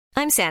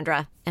I'm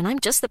Sandra, and I'm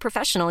just the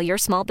professional your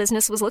small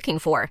business was looking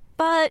for.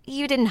 But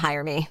you didn't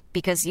hire me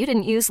because you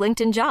didn't use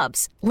LinkedIn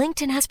Jobs.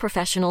 LinkedIn has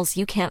professionals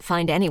you can't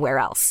find anywhere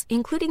else,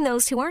 including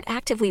those who aren't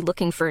actively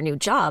looking for a new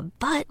job,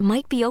 but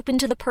might be open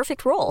to the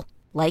perfect role,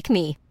 like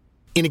me.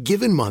 In a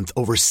given month,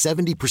 over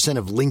 70%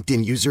 of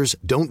LinkedIn users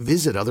don't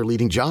visit other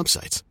leading job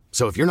sites.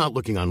 So if you're not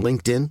looking on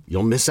LinkedIn,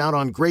 you'll miss out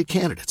on great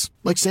candidates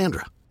like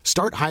Sandra.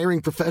 Start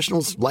hiring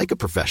professionals like a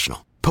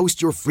professional.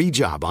 Post your free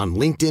job on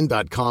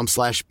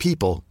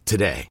linkedin.com/people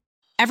today.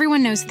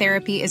 Everyone knows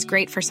therapy is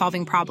great for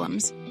solving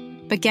problems,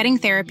 but getting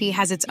therapy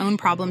has its own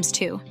problems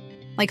too,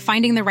 like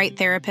finding the right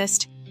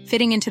therapist,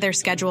 fitting into their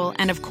schedule,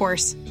 and of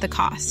course, the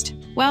cost.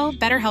 Well,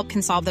 BetterHelp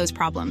can solve those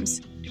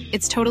problems.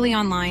 It's totally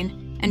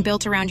online and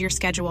built around your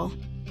schedule.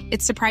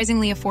 It's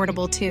surprisingly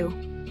affordable too.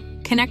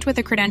 Connect with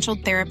a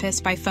credentialed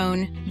therapist by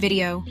phone,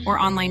 video, or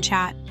online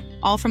chat,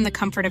 all from the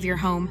comfort of your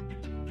home.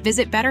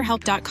 Visit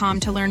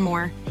BetterHelp.com to learn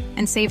more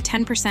and save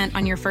 10%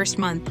 on your first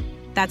month.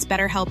 That's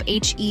BetterHelp,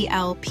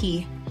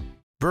 H-E-L-P.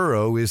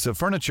 Burrow is a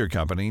furniture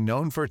company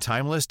known for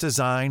timeless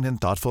design and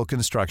thoughtful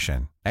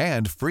construction,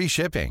 and free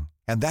shipping,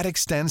 and that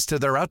extends to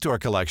their outdoor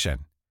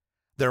collection.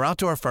 Their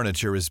outdoor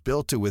furniture is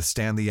built to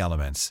withstand the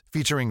elements,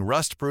 featuring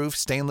rust-proof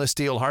stainless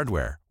steel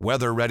hardware,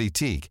 weather-ready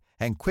teak,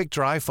 and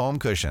quick-dry foam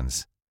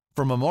cushions.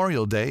 For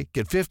Memorial Day,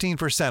 get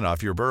 15%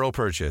 off your Burrow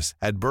purchase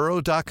at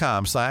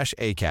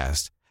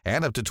burrow.com/ACAST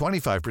and up to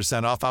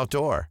 25% off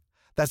outdoor.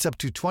 That's up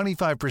to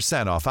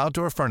 25% off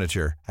outdoor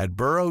furniture at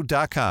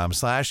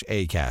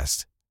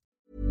burrow.com/ACAST.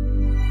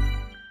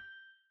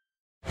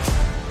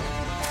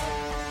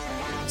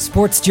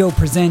 Sports Joe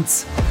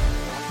presents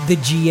the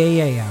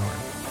GAA Hour.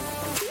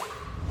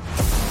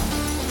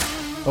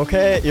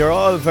 Okay, you're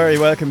all very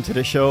welcome to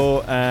the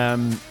show.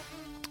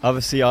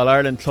 Obviously,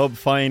 All-Ireland Club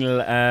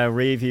Final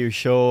review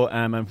show,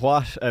 and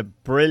what a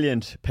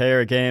brilliant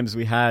pair of games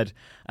we had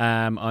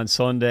on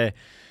Sunday.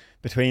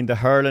 Between the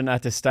hurling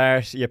at the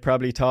start, you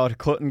probably thought it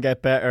couldn't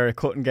get better, it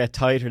couldn't get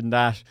tighter than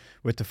that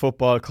with the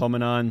football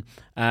coming on,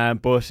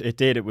 but it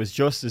did. It was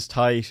just as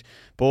tight.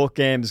 Both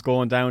games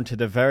going down to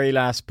the very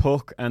last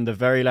puck and the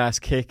very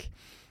last kick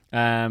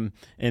in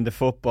the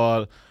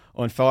football.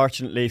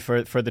 Unfortunately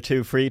for the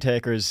two free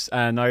takers,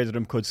 neither of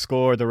them could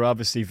score. They were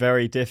obviously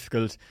very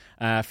difficult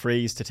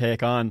frees to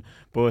take on.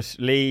 But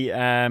Lee,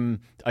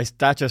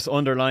 that just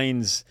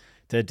underlines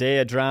the day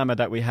of drama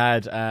that we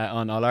had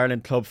on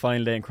All-Ireland Club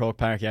Final Day in Croke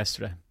Park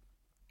yesterday.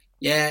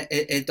 Yeah,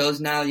 it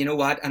does now. You know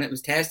what? And it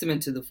was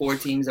testament to the four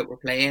teams that were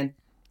playing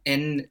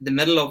in the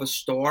middle of a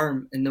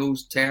storm in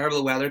those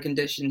terrible weather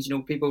conditions. You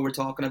know, people were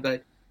talking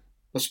about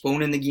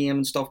postponing the game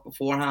and stuff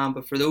beforehand,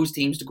 but for those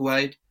teams to go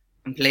out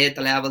and play at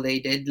the level they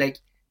did, like,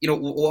 you know,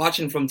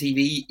 watching from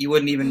TV, you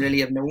wouldn't even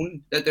really have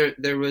known that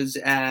there was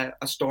a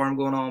storm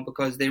going on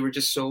because they were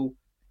just so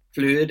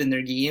fluid in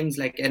their games,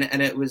 like,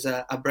 and it was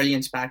a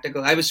brilliant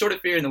spectacle. I was sort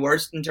of fearing the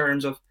worst in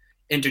terms of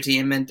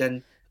entertainment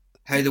and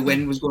how the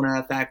wind was going to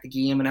affect the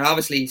game, and it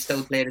obviously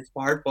still played its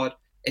part, but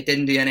it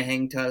didn't do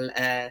anything till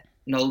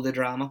null the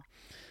drama.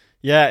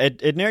 Yeah,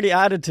 it nearly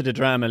added to the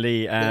drama,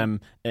 Lee,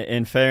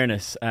 in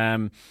fairness.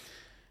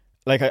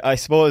 Like, I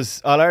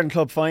suppose All-Ireland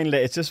Club Final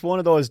Day, it's just one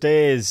of those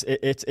days.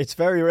 It's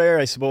very rare,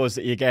 I suppose,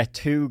 that you get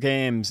two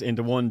games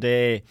into one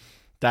day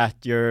that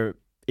you're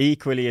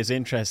equally as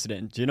interested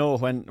in. Do you know,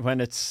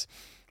 when it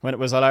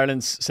was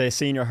All-Ireland's, say,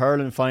 senior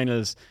hurling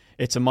finals,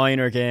 it's a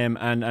minor game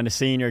and a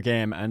senior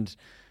game, and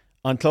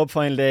on Club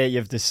Final Day you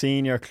have the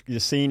senior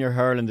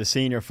hurling, the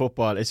senior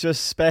football. It's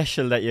just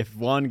special that you have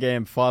one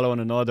game following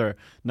another,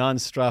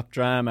 non-stop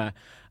drama.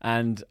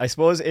 And I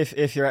suppose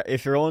if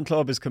your own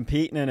club is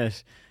competing in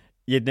it,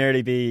 you'd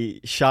nearly be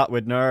shot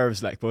with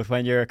nerves, like. But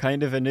when you're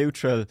kind of a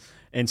neutral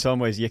in some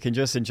ways, you can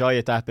just enjoy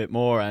it that bit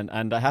more.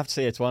 And I have to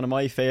say, it's one of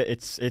my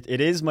it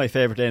is my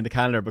favourite day in the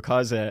calendar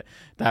because of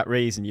that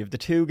reason. You have the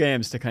two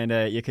games to kind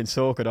of, you can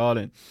soak it all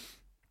in.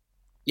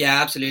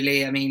 Yeah,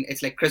 absolutely. I mean,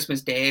 it's like Christmas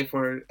Day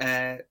for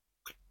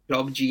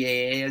Club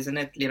GAA, isn't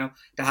it? You know,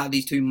 to have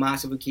these two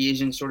massive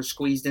occasions sort of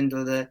squeezed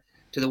into the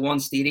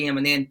one stadium.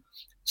 And then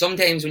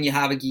sometimes when you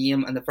have a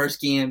game and the first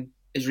game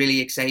is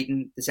really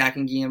exciting, the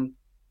second game,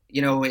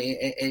 you know,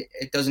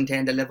 it doesn't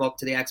tend to live up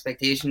to the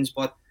expectations,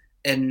 but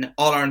in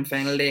All-Ireland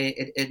Final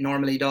Day, it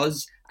normally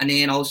does. And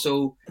then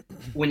also,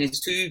 when it's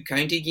two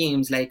county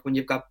games, like when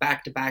you've got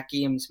back-to-back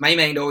games, my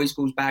mind always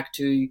goes back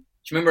to, do you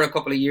remember a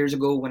couple of years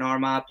ago when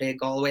Armagh played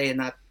Galway in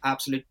that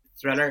absolute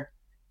thriller?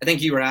 I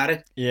think you were at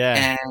it.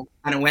 Yeah.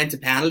 And it went to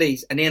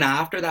penalties. And then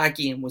after that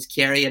game was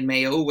Kerry and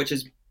Mayo, which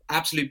is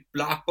absolute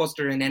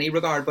blockbuster in any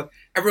regard, but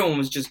everyone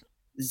was just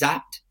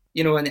zapped.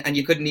 You know, and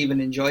you couldn't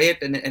even enjoy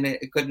it, and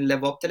it couldn't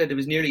live up to it. It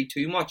was nearly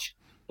too much.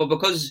 But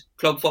because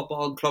club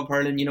football and club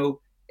hurling, you know,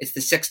 it's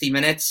the 60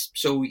 minutes,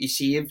 so you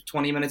save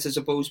 20 minutes, I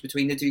suppose,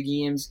 between the two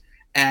games.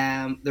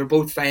 They're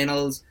both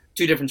finals,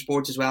 two different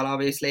sports as well,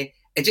 obviously.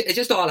 It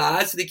just all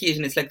adds to the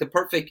occasion. It's like the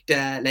perfect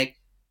like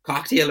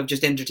cocktail of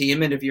just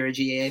entertainment if you're a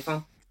GAA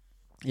fan.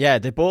 Yeah,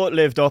 they both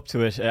lived up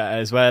to it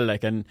as well.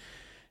 Like, and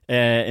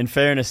in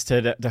fairness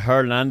to the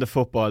hurling and the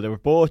football, they were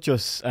both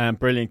just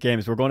brilliant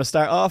games. We're going to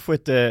start off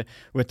with the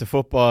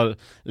football,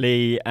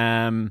 Lee,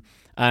 and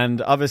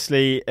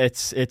obviously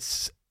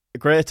it's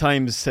great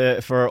times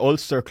for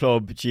Ulster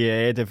Club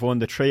GAA. They've won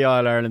the 3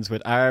 All-Irelands,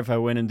 with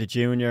Arva winning the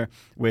junior,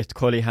 with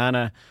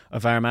Cullyhanna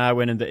of Armagh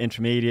winning the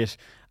intermediate,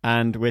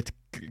 and with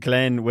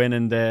Glen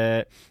winning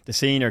the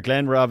senior.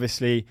 Glen were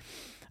obviously,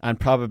 and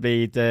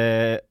probably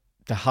the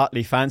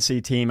hotly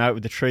fancy team out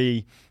of the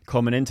 3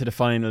 coming into the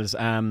finals.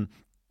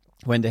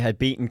 When they had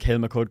beaten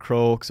Kilmacud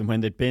Crokes and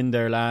when they'd been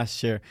there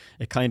last year,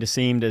 it kind of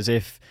seemed as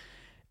if,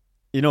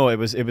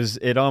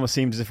 it almost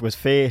seemed as if it was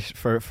fate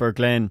for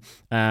Glen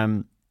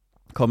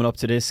coming up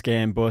to this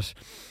game. But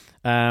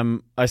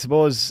I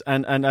suppose,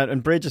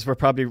 and Bridges were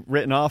probably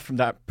written off from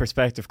that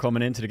perspective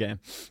coming into the game.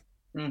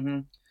 Mm-hmm.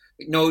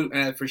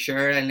 No, for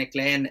sure. And like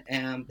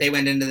Glen, they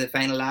went into the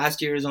final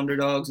last year as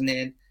underdogs, and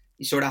then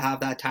you sort of have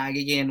that tag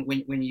again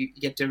when you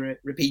get to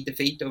repeat the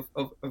feat of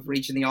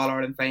reaching the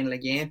All-Ireland final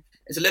again.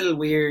 It's a little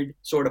weird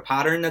sort of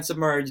pattern that's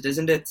emerged,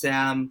 isn't it?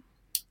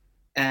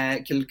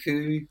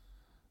 Kilcoo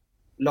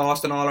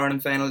lost an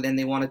All-Ireland final, then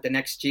they won it the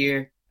next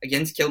year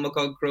against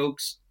Kilmacud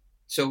Crokes.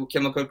 So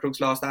Kilmacud Crokes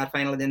lost that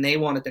final, then they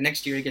won it the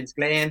next year against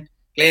Glen.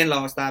 Glen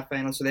lost that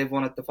final, so they've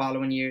won it the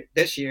following year,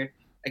 this year,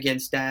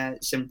 against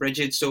St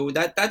Bridget's. So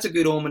that's a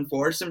good omen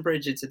for St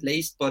Bridget's at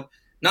least. But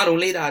not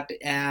only that,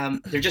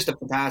 they're just a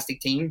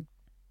fantastic team.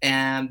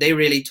 They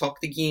really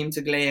took the game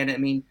to Glen. I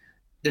mean,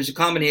 there's a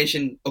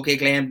combination. Okay,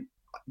 Glen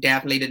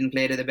definitely didn't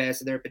play to the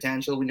best of their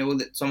potential. We know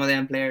that some of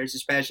them players,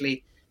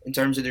 especially in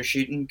terms of their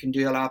shooting, can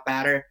do a lot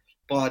better.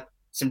 But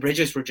St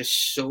Bridget's were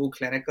just so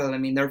clinical. I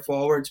mean, their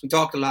forwards, we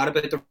talked a lot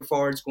about their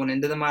forwards going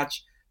into the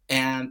match,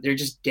 and they're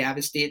just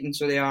devastating,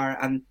 so they are.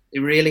 And they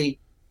really,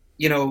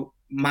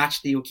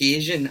 match the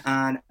occasion.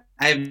 And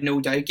I have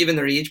no doubt, given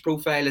their age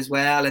profile as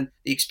well and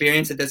the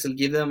experience that this will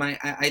give them,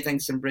 I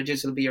think St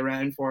Bridget's will be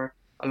around for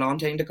a long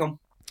time to come.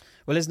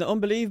 Well, isn't it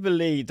unbelievable,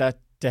 Lee, that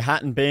they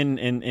hadn't been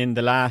in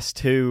the last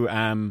 2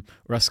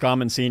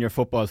 Roscommon senior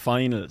football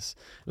finals?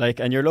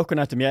 And you're looking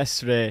at them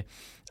yesterday,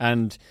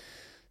 and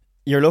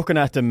you're looking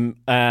at them,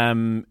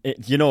 in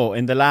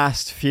the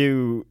last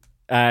few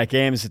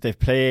games that they've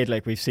played.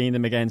 Like, we've seen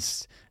them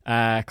against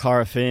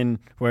Corofin,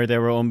 where they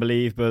were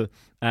unbelievable.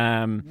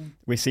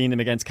 We've seen them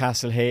against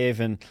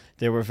Castlehaven.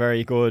 They were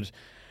very good.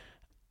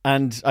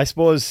 And I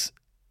suppose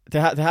they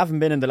haven't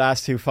been in the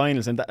last 2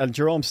 finals. And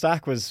Jerome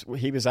Stack was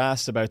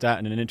asked about that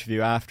in an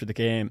interview after the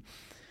game.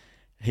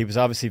 He was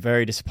obviously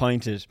very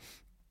disappointed.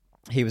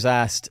 He was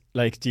asked,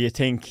 do you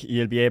think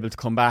you'll be able to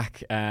come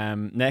back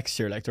next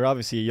year? They're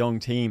obviously a young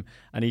team.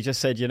 And he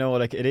just said,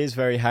 it is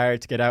very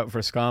hard to get out of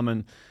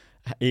Roscommon,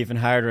 even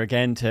harder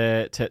again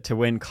to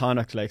win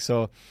Connacht.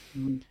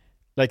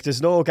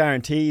 There's no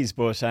guarantees,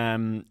 but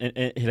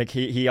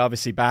he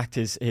obviously backed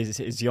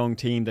his young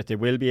team that they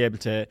will be able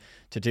to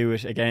do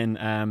it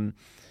again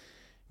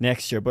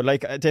next year. But they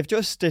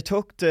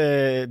took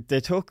the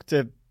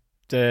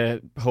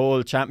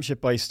whole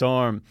championship by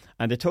storm,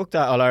 and they took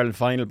that All-Ireland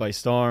final by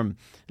storm,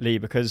 Lee,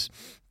 because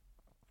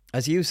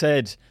as you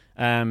said,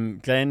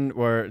 Glen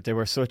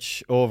were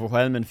such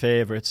overwhelming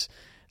favourites.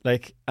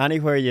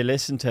 Anywhere you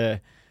listen to,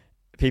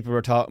 people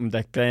were talking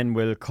that Glen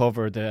will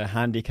cover the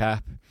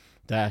handicap,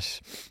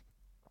 that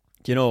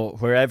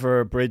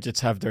wherever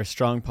Bridget's have their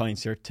strong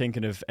points, you're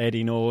thinking of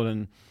Eddie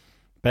Nolan,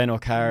 Ben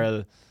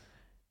O'Carroll.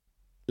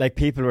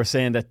 People were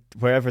saying that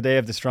wherever they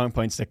have the strong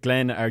points, that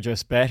Glen are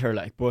just better.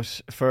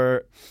 But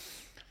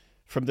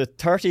from the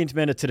 13th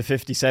minute to the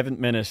 57th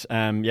minute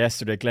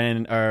yesterday,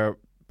 Glen or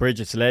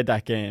Bridget's led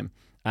that game,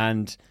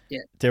 and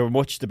they were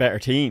much the better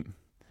team.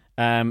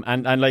 And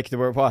they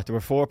were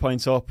 4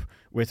 points up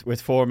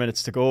with 4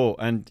 minutes to go,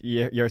 and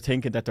you're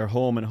thinking that they're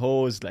home and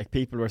hosed.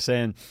 People were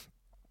saying,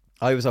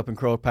 I was up in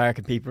Croke Park,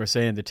 and people were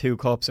saying the 2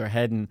 cups are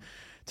heading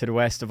to the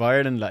west of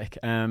Ireland.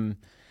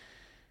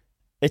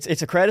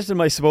 It's a credit to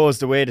them, I suppose,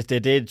 the way that they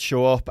did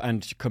show up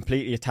and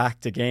completely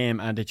attack the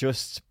game, and they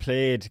just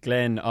played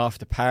Glen off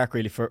the park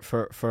really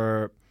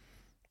for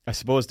I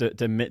suppose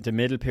the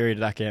middle period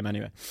of that game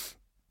anyway.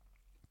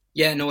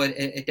 Yeah, no,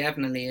 it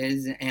definitely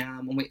is.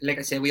 Like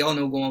I said, we all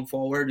know going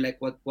forward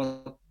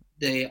what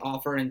they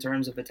offer in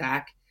terms of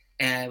attack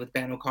with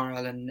Ben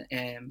O'Carroll and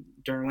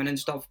Derwin and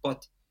stuff,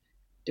 but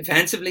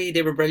defensively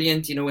they were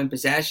brilliant. In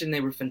possession they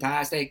were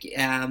fantastic.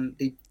 And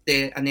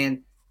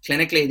then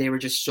clinically, they were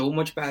just so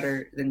much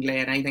better than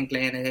Glen. I think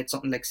Glen had hit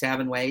something like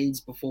 7 wides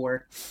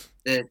before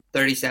the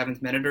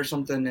 37th minute or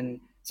something, and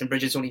St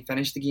Bridget's only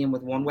finished the game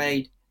with 1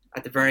 wide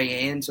at the very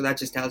end. So that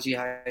just tells you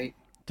how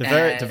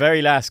the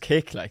very last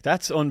kick,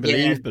 that's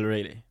unbelievable,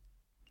 really.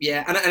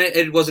 Yeah, and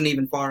it wasn't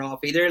even far off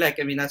either.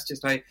 That's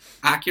just how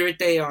accurate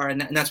they are,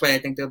 and that's why I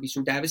think they'll be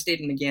so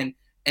devastating again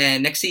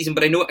next season.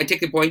 But I take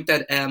the point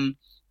that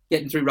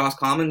getting through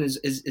Roscommon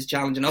is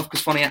challenging enough.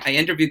 Because funny, I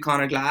interviewed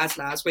Conor Glass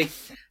last week,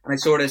 and I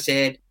sort of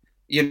said,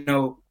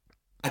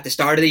 at the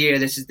start of the year,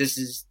 this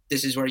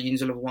is where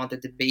Yins will have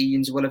wanted to be.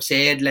 Yins will have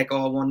said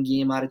 1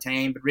 game at a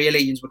time, but really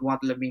Yins would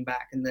want to have been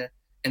back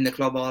in the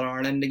Club All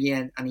Ireland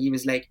again. And he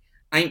was like,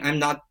 I'm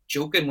not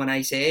joking when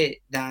I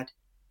say that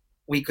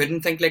we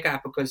couldn't think like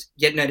that, because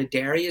getting out of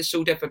Derry is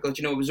so difficult.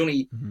 You know, it was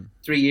only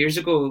 3 years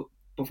ago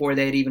before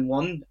they'd even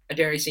won a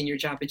Derry Senior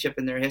Championship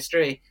in their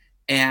history.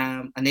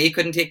 And they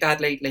couldn't take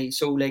that lightly.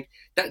 So like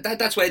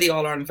that's why the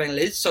All-Ireland final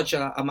is such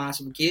a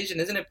massive occasion,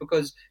 isn't it?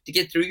 Because to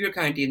get through your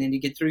county and then to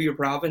get through your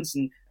province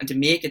and to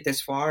make it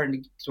this far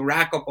and to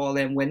rack up all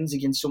them wins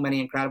against so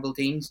many incredible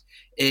teams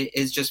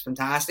is just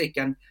fantastic.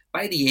 And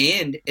by the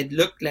end, it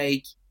looked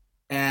like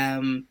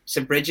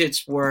St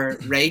Bridget's were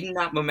riding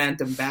that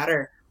momentum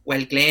better,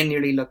 while Glen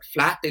nearly looked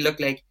flat. They looked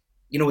like,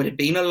 you know, it had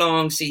been a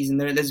long season.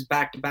 This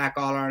back-to-back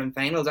All-Ireland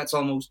finals. That's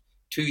almost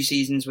 2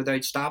 seasons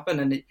without stopping,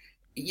 and it,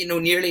 you know,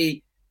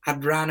 nearly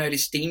had ran out of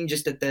steam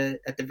just at the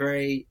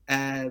very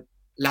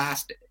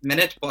last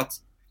minute, but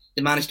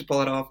they managed to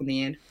pull it off in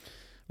the end.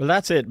 Well,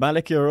 that's it.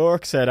 Malachy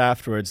O'Rourke said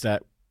afterwards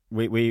that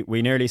we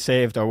nearly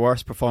saved our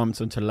worst performance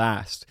until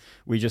last.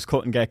 We just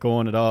couldn't get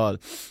going at all.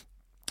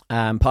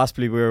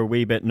 Possibly we were a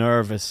wee bit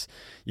nervous.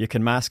 You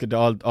can mask it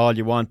all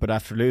you want, but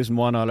after losing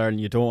one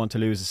All-Ireland, you don't want to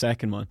lose a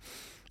second one.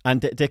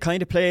 And they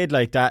kind of played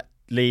like that,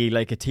 Lee,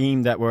 like a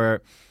team that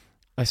were,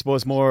 I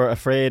suppose, more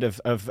afraid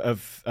of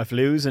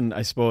losing,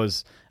 I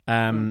suppose,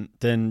 than,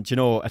 you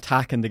know,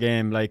 attacking the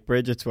game like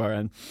Bridget's were.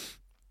 And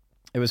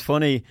it was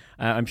funny.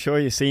 I'm sure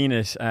you've seen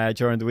it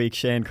during the week.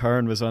 Shane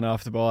Kern was on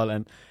off the ball,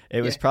 and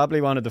it was probably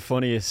one of the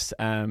funniest.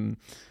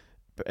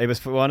 It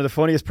was one of the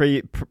funniest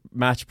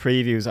match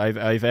previews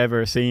I've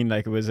ever seen.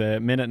 Like, it was a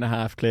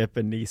 1.5-minute clip,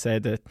 and he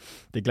said that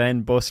the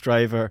Glen bus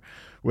driver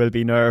will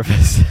be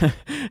nervous.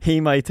 He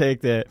might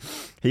take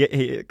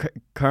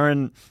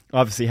Kern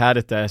obviously had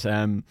it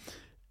that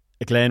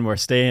Glen were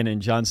staying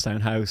in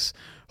Johnstown House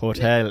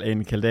Hotel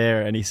in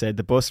Kildare, and he said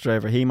the bus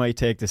driver, he might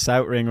take the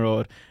South Ring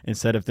Road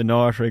instead of the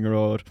North Ring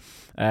Road.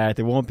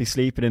 They won't be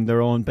sleeping in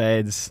their own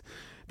beds.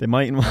 They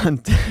mightn't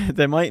want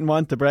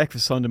the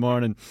breakfast Sunday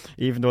morning,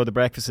 even though the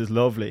breakfast is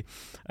lovely.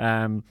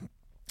 While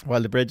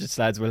the Bridget's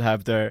lads will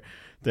have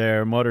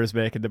their mothers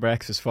making the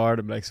breakfast for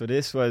them. Like, so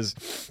this was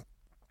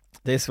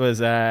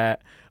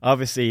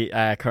obviously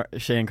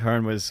Shane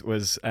Kern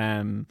was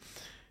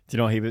you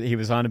know, he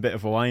was on a bit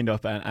of a wind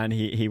up, and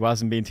he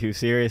wasn't being too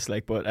serious.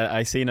 Like, but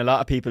I seen a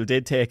lot of people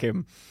did take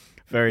him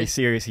very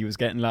serious. He was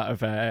getting a lot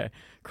of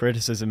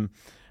criticism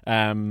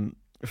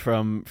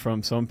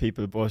from some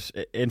people, but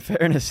in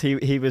fairness,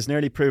 he was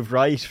nearly proved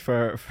right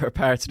for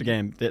parts of the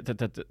game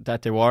that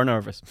they were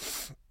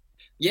nervous.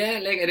 Yeah,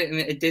 like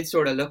it did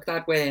sort of look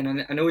that way,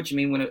 and I know what you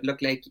mean when it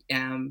looked like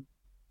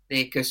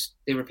because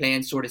they were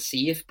playing sort of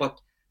safe.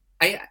 But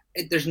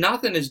there's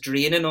nothing as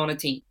draining on a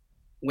team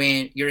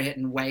when you're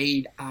hitting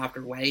wide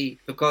after wide,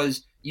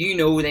 because you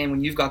know then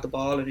when you've got the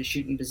ball in a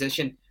shooting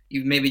position,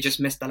 you've maybe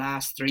just missed the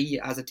last 3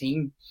 as a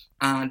team,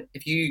 and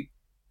if you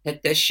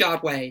hit this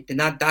shot wide, then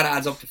that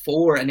adds up to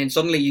 4, and then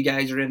suddenly you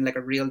guys are in like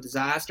a real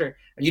disaster,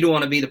 and you don't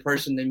want to be the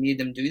person that made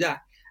them do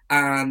that.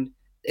 And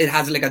it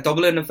has like a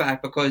doubling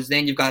effect, because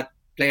then you've got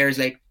players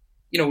like,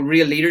 you know,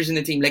 real leaders in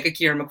the team, like a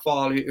Kieran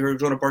McFall, who are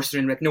going to burst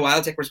through and like, no,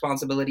 I'll take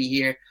responsibility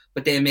here,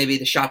 but then maybe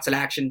the shot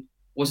selection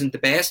wasn't the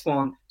best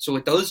one, so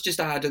it does just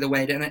add to the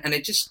weight, and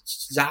it just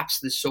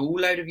zaps the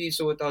soul out of you.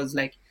 So it does,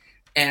 like,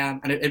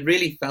 and it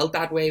really felt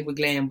that way with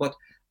Glen. But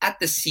at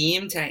the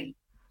same time,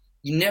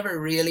 you never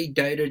really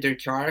doubted their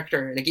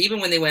character. Like, even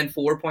when they went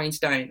 4 points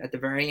down at the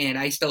very end,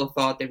 I still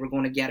thought they were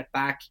going to get it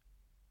back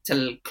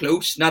till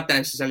close. Not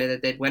necessarily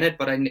that they'd win it,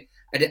 but I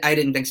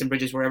didn't think St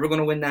Bridget's were ever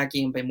going to win that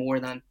game by more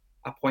than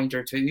a point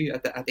or 2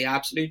 at the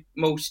absolute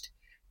most.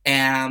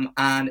 And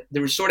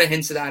there were sort of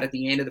hints of that at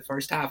the end of the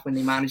first half when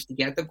they managed to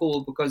get the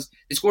goal, because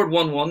they scored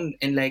 1-1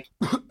 in like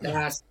the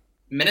last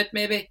minute,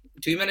 maybe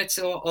 2 minutes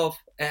of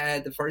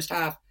the first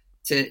half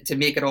to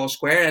make it all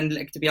square. And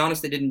like, to be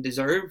honest, they didn't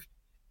deserve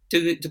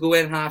to go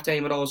in half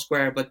time at all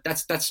square, but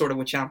that's sort of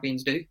what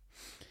champions do.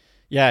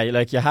 Yeah,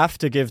 like, you have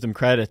to give them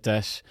credit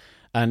that,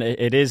 and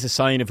it is a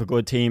sign of a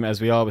good team,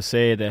 as we always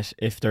say, that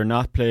if they're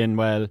not playing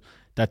well,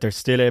 that they're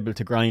still able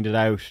to grind it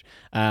out.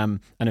 And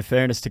in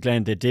fairness to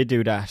Glen, they did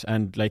do that,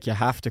 and like, you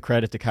have to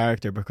credit the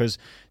character, because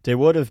they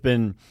would have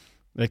been,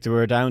 like, they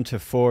were down to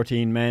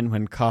 14 men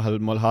when Cathal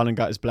Mulholland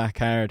got his black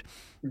card.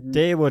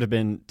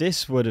 Mm-hmm.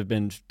 This would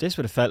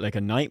have felt like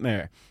a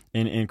nightmare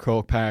in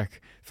Croke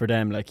Park for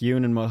them. Like,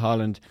 Ewan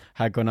Mulholland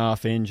had gone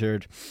off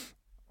injured.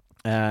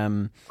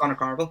 Conor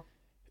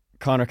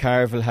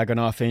Carville had gone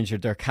off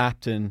injured, their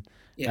captain.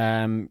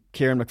 Yeah.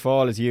 Kieran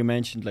McFall, as you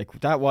mentioned, like,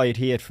 that wide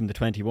he hit from the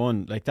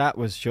 21, like, that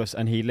was just,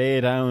 and he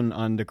lay down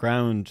on the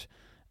ground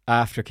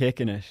after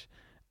kicking it,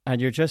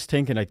 and you're just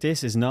thinking, like,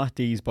 this is not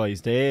these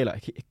boys' day.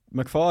 Like,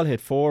 McFall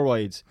hit 4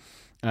 wides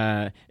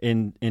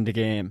in the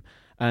game,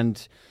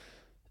 and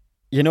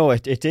you know,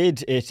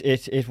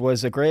 it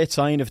was a great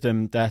sign of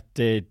them that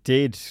they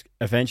did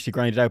eventually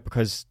grind it out,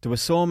 because there were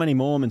so many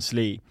moments,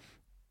 Lee,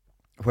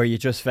 where you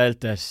just felt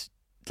that,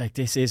 like,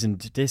 this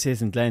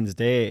isn't Glen's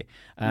day,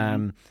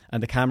 and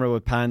the camera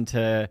would pan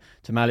to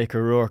Malachy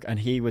O'Rourke, and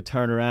he would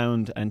turn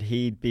around and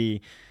he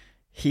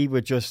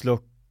would just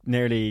look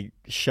nearly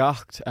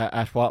shocked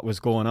at what was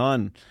going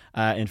on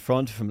in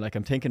front of him. Like,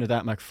 I'm thinking of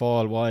that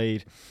McFall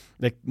wide.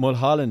 Like,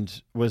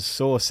 Mulholland was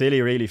so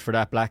silly really for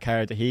that black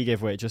card that he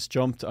gave away. Just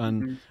jumped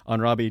on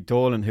Robbie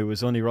Dolan, who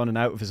was only running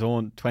out of his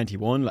own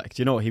 21. Like,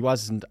 you know, he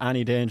wasn't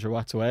any danger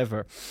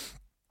whatsoever.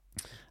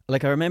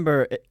 Like, I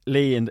remember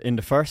Lee in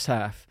the first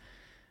half,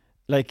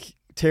 like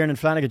Tiernan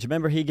Flanagan, do you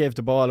remember he gave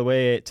the ball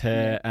away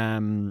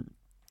to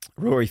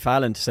Rory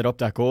Fallon to set up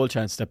that goal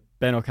chance that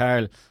Ben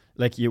O'Carroll,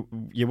 like, you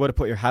would have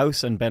put your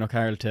house on Ben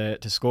O'Carroll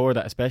to score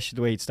that, especially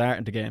the way he'd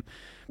started the game.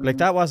 But like,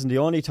 that wasn't the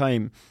only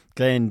time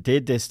Glen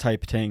did this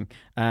type of thing.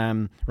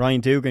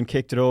 Ryan Dugan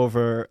kicked it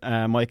over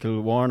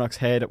Michael Warnock's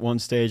head at one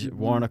stage.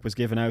 Warnock was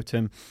given out to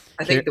him.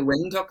 I think the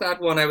wind took that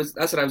one. That's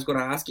what I was going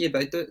to ask you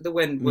about. The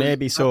wind.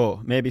 Maybe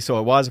so.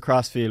 It was a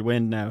crossfield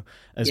wind now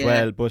as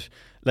well. But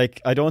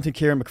like, I don't think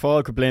Kieran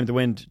McFall could blame the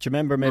wind. Do you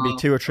remember maybe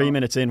 2 or 3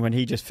 minutes in when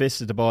he just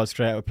fisted the ball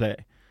straight out of play?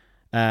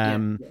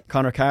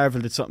 Conor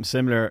Carville did something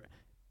similar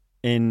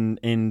in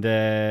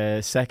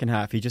the second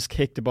half. He just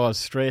kicked the ball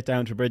straight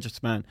down to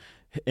Bridget's man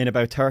in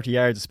about 30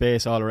 yards of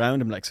space all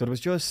around him. Like, so there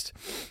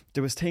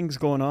was things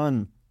going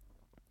on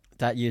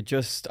that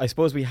I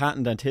suppose we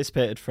hadn't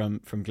anticipated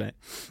from Glen.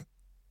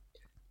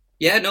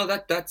 Yeah, no,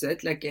 that's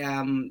it. Like,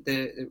 there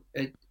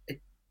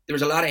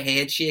was a lot of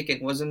head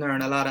shaking, wasn't there,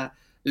 and a lot of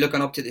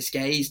looking up to the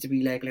skies to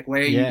be like, why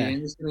are you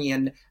doing this to me?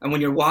 And when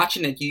you're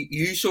watching it,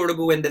 you sort of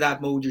go into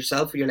that mode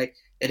yourself, where you're like,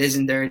 it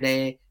isn't their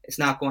day, it's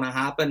not going to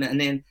happen.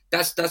 And then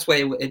that's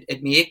why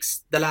it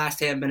makes the last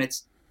 10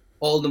 minutes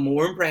all the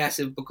more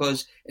impressive,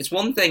 because it's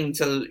one thing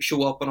to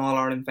show up on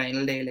All-Ireland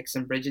final day like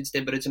St Bridget's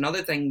did, but it's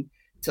another thing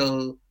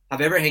to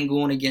have everything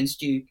going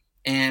against you,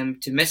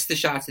 to miss the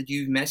shots that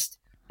you've missed,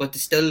 but to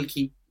still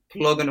keep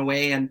plugging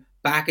away and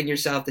backing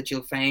yourself that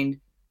you'll find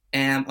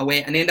a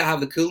way, and then to have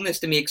the coolness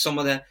to make some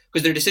of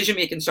because their decision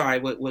making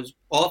was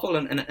awful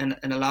in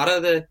a lot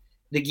of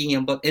the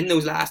game, but in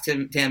those last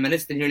 10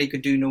 minutes they nearly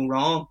could do no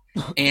wrong.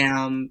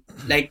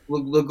 Like,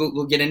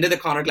 we'll get into the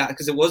Conor Glass,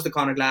 because it was the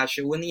Conor Glass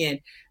show in the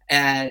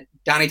end.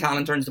 Danny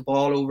Tallon turns the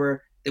ball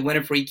over, they win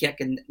a free kick,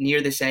 and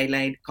near the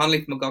sideline,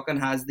 Conley McGuckin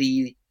has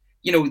the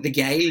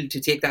guile to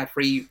take that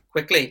free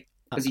quickly,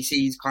 because he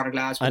sees Conor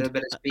Glass with a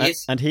bit of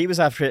space. And he was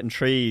after hitting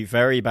 3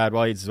 very bad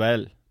wides as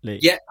well, Lee.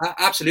 Yeah,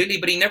 absolutely,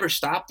 but he never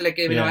stopped. Like,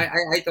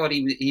 I thought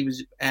he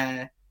was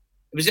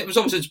it was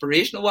almost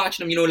inspirational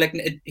watching him. Like,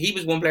 he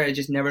was one player that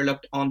just never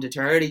looked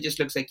undeterred. He just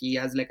looks like he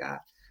has like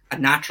a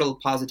natural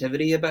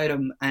positivity about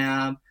him.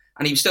 And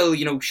he was still,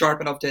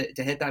 sharp enough to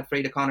hit that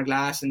free to Conor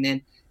Glass.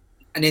 And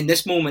in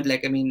this moment,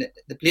 like, I mean,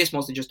 the place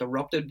must have just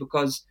erupted,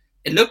 because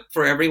it looked,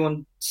 for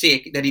everyone's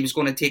sake, that he was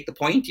going to take the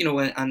point,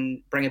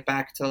 and bring it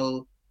back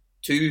till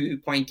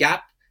 2-point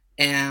gap.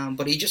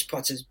 But he just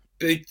puts his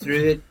boot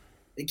through it.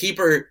 The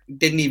keeper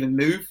didn't even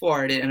move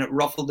for it, and it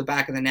ruffled the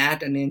back of the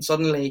net. And then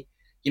suddenly,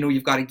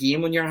 you've got a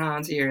game on your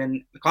hands here.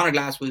 And Conor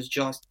Glass was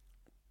just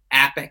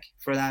epic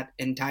for that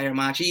entire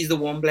match. He's the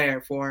one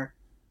player for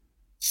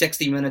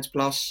 60 minutes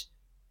plus,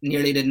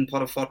 nearly didn't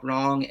put a foot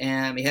wrong.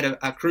 He had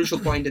a crucial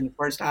point in the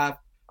first half,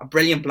 a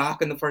brilliant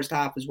block in the first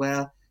half as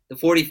well. The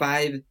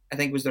 45, I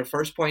think, was their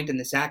first point in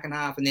the second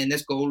half. And then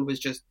this goal was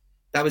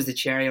that was the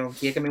cherry on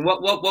cake. I mean,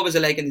 what was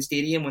it like in the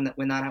stadium when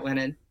that went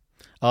in?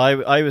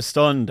 I was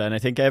stunned, and I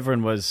think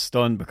everyone was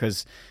stunned,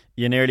 because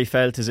you nearly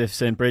felt as if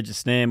St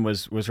Bridget's name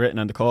was written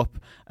on the cup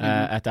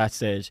at that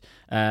stage.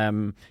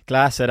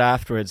 Glass said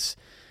afterwards,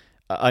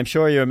 I'm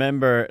sure you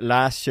remember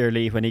last year,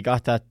 Lee, when he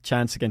got that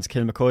chance against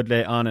Kilmacud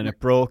late on, and it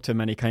broke him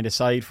and he kind of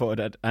side-footed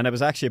it, and it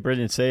was actually a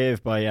brilliant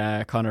save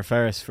by Conor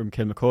Ferris from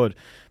Kilmacud.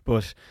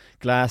 But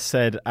Glass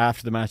said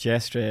after the match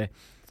yesterday,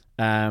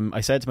 I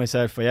said to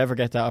myself, if I ever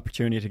get that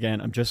opportunity again,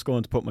 I'm just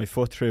going to put my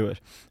foot through it.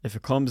 If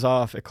it comes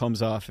off, it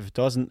comes off. If it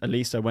doesn't, at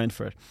least I went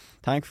for it.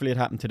 Thankfully, it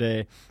happened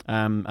today,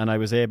 and I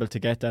was able to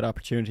get that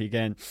opportunity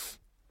again.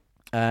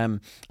 And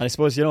I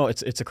suppose,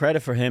 it's a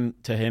credit for him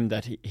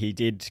that he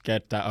did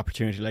get that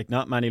opportunity. Like,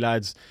 not many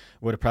lads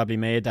would have probably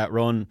made that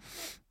run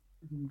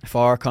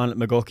for Conley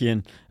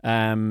McGuckin.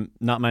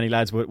 Not many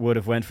lads would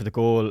have went for the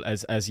goal,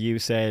 as you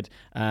said.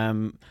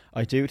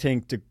 I do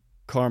think the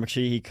Cormac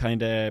Sheehy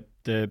kind of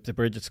the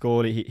Bridget's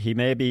goal, he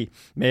maybe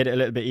made it a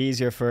little bit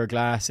easier for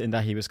Glass, in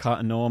that he was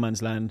caught in no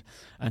man's land,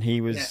 and he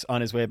was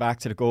on his way back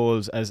to the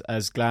goals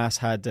as Glass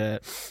had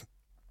the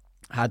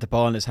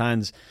ball in his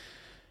hands.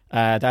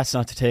 That's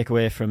not to take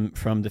away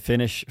from the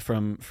finish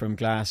from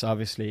Glass,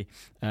 obviously.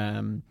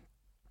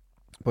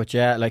 But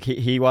yeah, like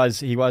he was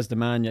the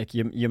man. Like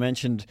you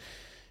mentioned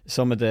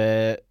some of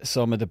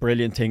the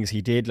brilliant things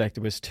he did. Like,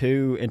 there was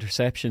 2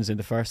 interceptions in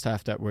the first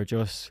half that were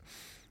just.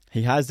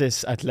 He has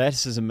this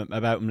athleticism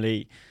about him,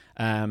 Lee,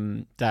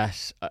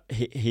 that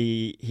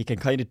he can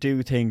kind of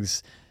do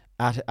things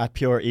at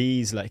pure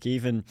ease. Like,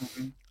 even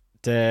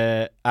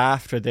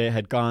after they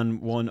had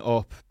gone 1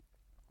 up,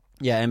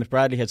 Emmett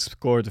Bradley had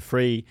scored the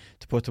free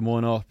to put them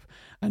 1 up,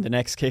 and the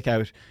next kick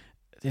out,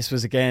 this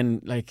was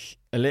again like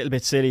a little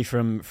bit silly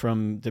from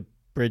the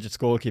Bridget's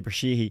goalkeeper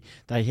Sheehy,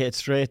 that he hit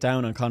straight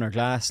down on Conor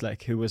Glass,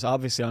 like, who was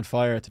obviously on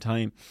fire at the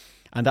time.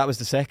 And that was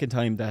the second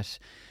time that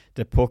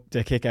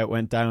the kick out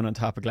went down on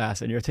top of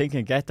glass, and you're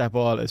thinking, get that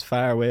ball as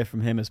far away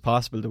from him as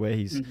possible the way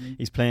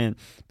he's playing.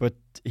 But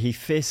he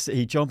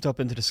jumped up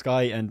into the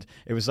sky, and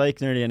it was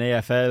like nearly an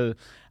AFL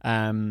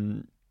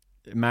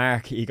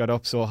mark. He got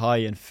up so high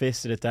and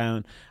fisted it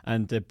down,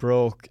 and it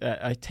broke.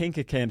 I think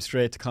it came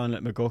straight to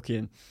Conlett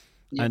McGuckian,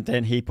 and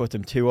then he put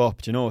them 2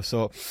 up.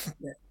 So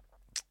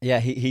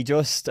he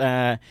just.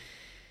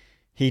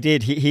 He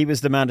did. He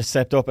was the man that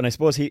stepped up, and I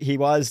suppose he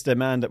was the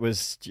man that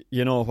was,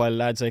 while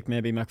lads like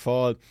maybe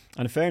McFall,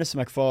 and in fairness to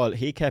McFall,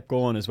 he kept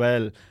going as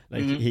well.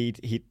 Like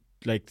he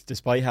like,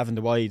 despite having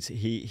the wides,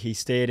 he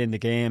stayed in the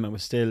game and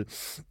was still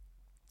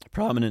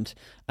prominent.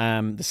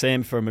 The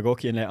same for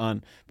McGuckian later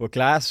on, but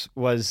Glass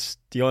was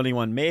the only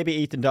one. Maybe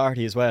Ethan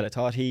Doherty as well. I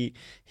thought he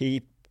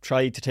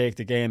tried to take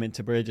the game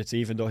into Bridget's,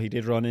 even though he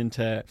did run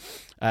into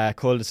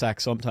cul-de-sac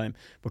sometime.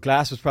 But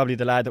Glass was probably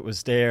the lad that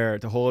was there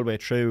the whole way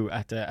through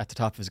at the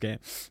top of his game.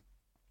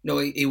 No,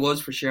 he was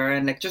for sure.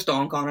 And like, just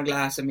on Conor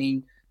Glass, I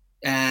mean,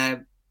 I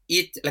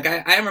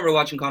remember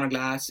watching Conor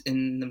Glass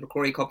in the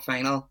Macquarie Cup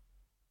final.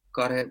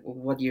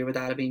 What year would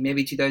that have been?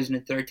 Maybe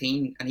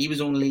 2013. And he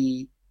was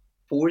only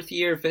 5th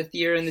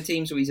year in the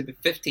team, so he's about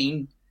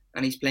 15,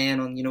 and he's playing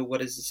on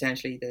what is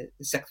essentially the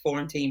sixth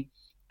form team.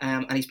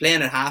 And he's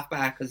playing at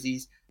halfback because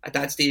he's at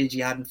that stage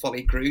he hadn't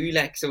fully grew,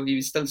 so he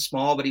was still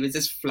small, but he was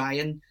this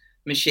flying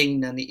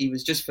machine, and he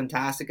was just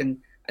fantastic. And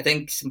I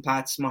think St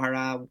Pat's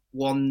Mahara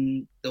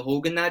won the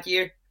Hogan that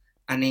year,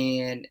 and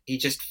then he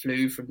just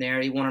flew from there.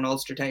 He won an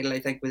Ulster title, I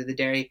think, with the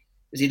Derry. It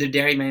was either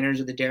Derry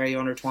Minors or the Derry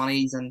under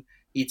 20s, and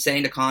he'd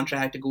signed a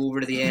contract to go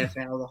over to the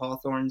AFL, the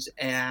Hawthorns,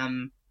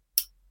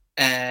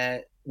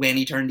 when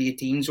he turned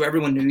 18. So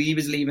everyone knew he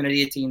was leaving at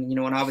 18, and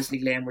obviously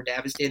Glen were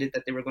devastated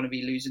that they were going to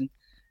be losing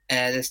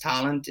this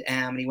talent.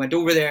 And he went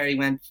over there. He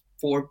went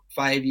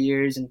 4-5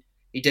 years, and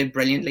he did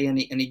brilliantly, and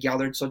he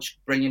gathered such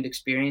brilliant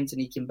experience.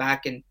 And he came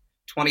back in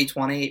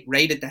 2020,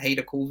 right at the height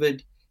of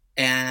COVID,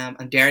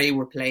 and Derry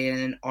were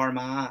playing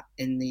Armagh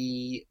in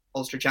the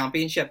Ulster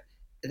Championship,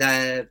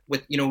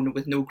 with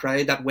no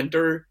crowd, that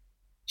winter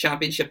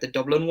championship that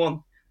Dublin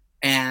won.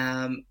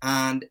 And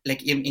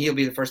like, he'll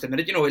be the first to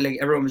admit it. Like,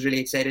 everyone was really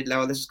excited. Like,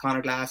 oh, this is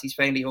Conor Glass. He's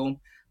finally home,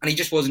 and he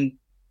just wasn't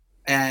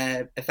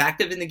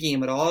effective in the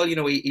game at all.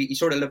 He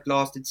sort of looked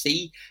lost at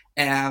sea,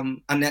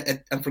 and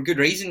for good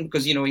reason,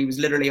 because he was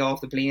literally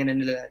off the plane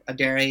in a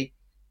Derry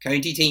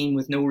county team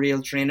with no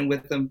real training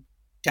with them,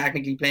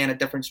 technically playing a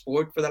different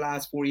sport for the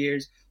last 4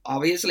 years,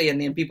 obviously. And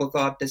then people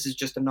thought this is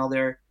just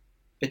another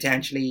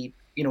potentially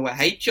a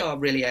hype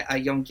job, really, a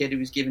young kid who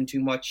was given too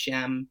much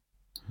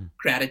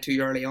credit too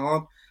early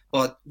on.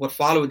 But what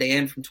followed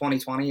then from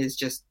 2020 is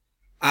just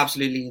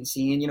absolutely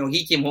insane.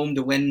 He came home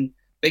to win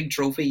big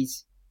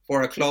trophies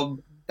for a club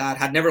that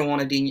had never won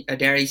a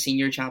Derry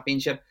Senior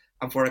Championship,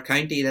 and for a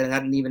county that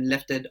hadn't even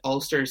lifted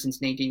Ulster since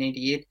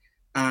 1998.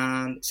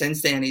 And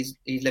since then, he's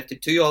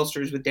lifted 2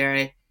 Ulsters with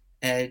Derry,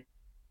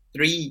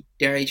 3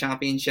 Derry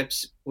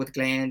Championships with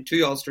Glen,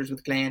 2 Ulsters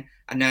with Glen,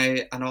 and now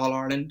an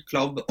All-Ireland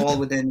club, all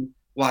within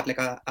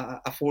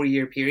a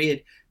 4-year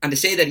period. And to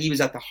say that he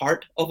was at the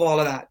heart of all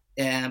of that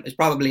is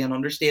probably an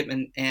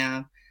understatement.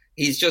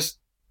 He's just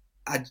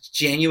a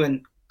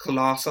genuine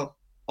colossal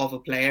of a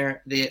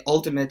player. The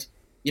ultimate,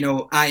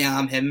 I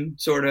am him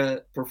sort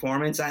of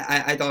performance.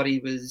 I thought he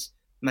was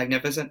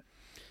magnificent.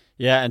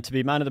 Yeah, and to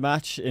be man of the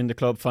match in the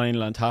club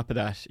final on top of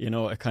that,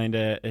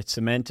 it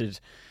cemented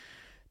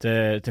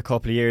the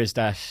couple of years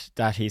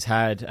that he's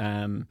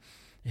had.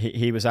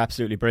 He was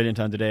absolutely brilliant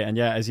on the day. And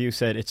yeah, as you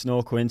said, it's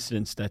no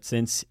coincidence that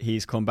since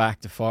he's come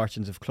back, the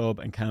fortunes of club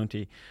and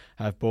county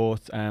have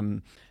both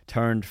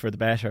turned for the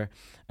better.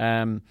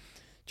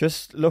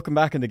 Just looking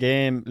back in the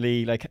game,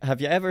 Lee, like,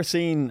 have you ever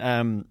seen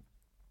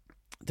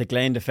the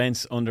Glen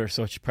defence under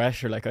such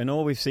pressure? Like, I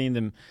know we've seen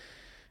them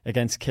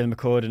against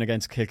Kilmacud and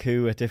against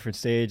Kilcoo at different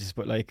stages,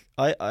 but like,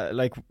 I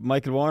like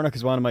Michael Warnock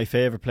is one of my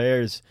favourite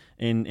players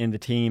in the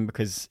team,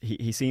 because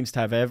he seems to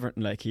have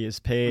everything. Like, he has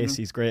pace,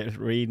 he's great at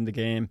reading the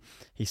game.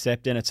 He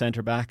stepped in at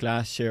centre back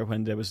last year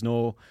when there was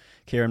no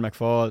Kieran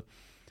McFall,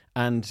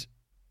 and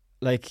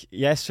like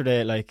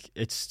yesterday, like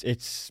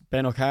it's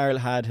Ben O'Carroll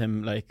had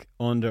him like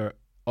under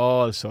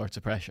all sorts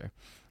of pressure,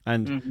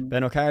 and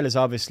Ben O'Carroll is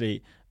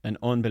obviously an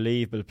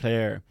unbelievable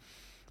player,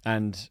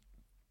 and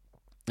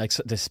like,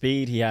 so the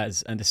speed he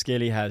has and the skill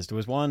he has. There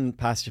was one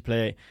passage of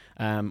play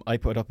I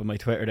put up on my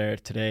Twitter there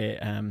today,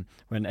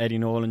 when Eddie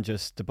Nolan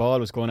the ball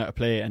was going out of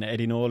play, and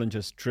Eddie Nolan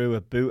just drew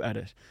a boot at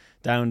it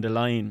down the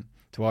line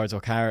towards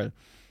O'Carroll,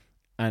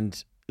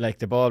 and like,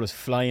 the ball was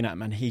flying at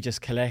him, and he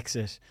just collects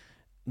it,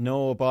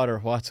 no bother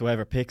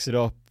whatsoever, picks it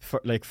up,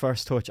 like,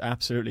 first touch,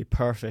 absolutely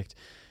perfect,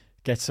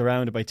 gets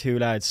surrounded by 2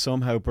 lads,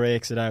 somehow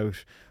breaks it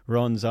out,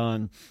 runs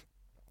on.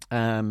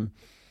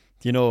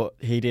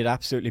 He did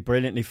absolutely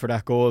brilliantly for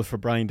that goal for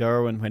Brian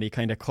Derwin when he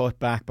kind of cut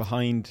back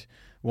behind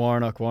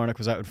Warnock. Warnock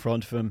was out in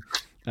front of him,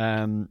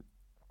 and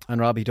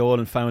Robbie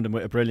Dolan found him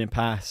with a brilliant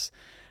pass.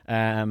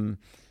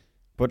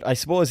 But I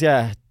suppose,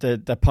 yeah,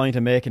 the point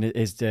I'm making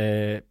is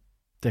the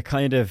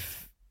kind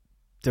of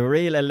the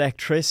real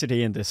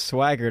electricity and the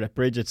swagger that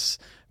Bridget's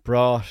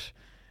brought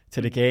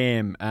to the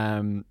game.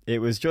 It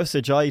was just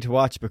a joy to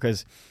watch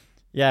because,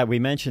 yeah, we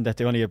mentioned that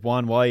they only had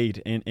one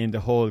wide in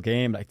the whole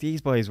game. Like,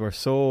 these boys were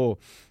so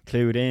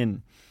clued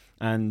in,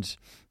 and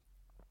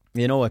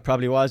you know, it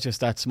probably was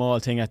just that small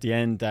thing at the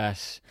end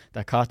that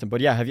caught them.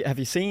 But yeah, have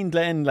you seen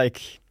Glen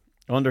like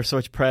under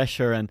such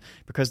pressure? And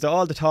because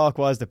all the talk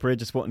was that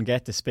Bridges wouldn't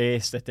get the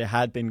space that they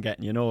had been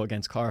getting, you know,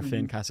 against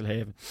Corfin,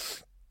 Castlehaven.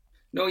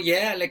 No,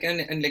 yeah, like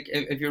and like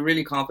if you're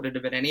really confident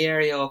about any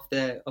area of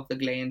the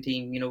Glen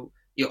team, you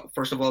know,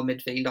 first of all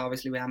midfield,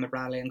 obviously with Emmett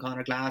Bradley and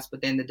Conor Glass,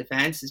 but then the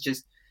defence is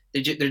just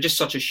they're just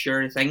such a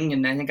sure thing.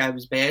 And I think I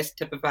was best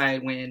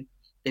typified when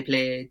they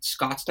played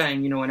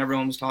Scottstown, you know, and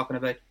everyone was talking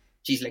about,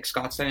 geez, like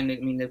Scottstown, I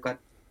mean, they've got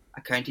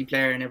a county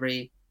player in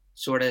every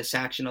sort of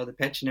section of the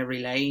pitch and every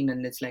line,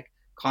 and it's like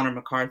Conor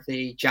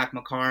McCarthy, Jack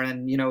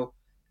McCarran, you know,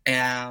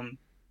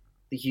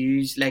 the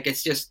Hughes, like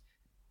it's just,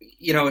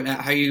 you know,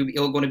 how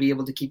you're going to be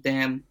able to keep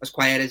them as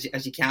quiet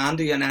as you can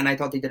do. And I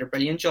thought they did a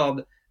brilliant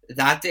job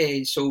that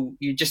day. So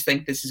you just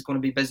think this is going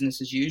to be business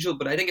as usual.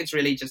 But I think it's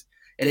really just,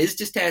 it is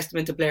just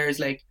testament to players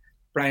like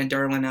Brian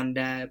Derwin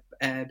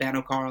and Ben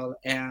O'Carroll.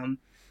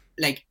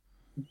 Like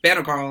Ben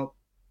O'Carroll,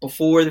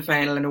 before the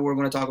final, I know we're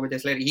going to talk about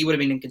this later, he would have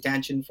been in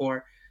contention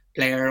for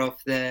player of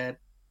the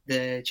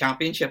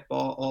championship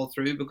all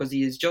through, because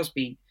he has just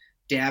been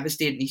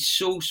devastating. He's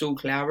so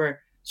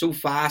clever, so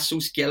fast, so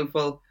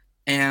skillful.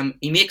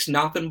 He makes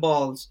nothing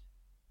balls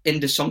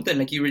into something.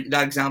 Like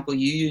that example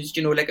you used,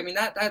 you know, like, I mean,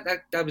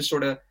 that was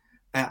sort of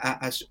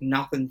a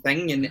nothing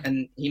thing,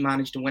 and he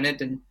managed to win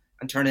it and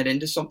turn it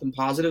into something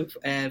positive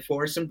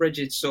for St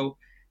Bridget's. So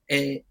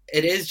it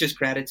is just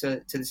credit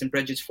to the St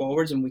Bridget's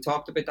forwards, and we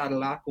talked about that a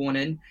lot going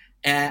in.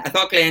 I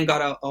thought Glen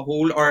got a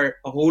hold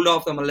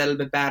off them a little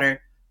bit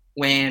better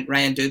when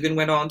Ryan Dugan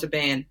went on to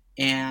Ben.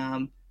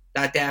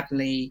 That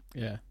definitely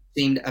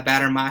seemed a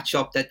better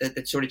matchup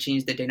that sort of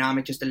changed the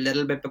dynamic just a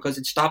little bit, because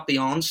it stopped the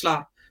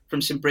onslaught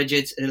from St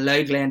Bridget's. It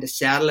allowed Glen to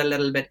settle a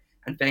little bit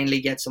and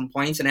finally get some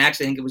points. And I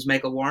actually think it was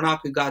Michael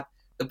Warnock who got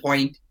the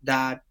point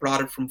that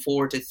brought it from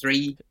 4 to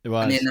 3. It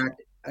was. And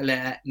then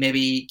that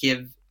maybe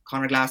give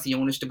Conor Glass the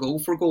onus to go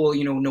for goal,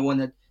 you know, knowing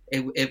that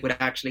it would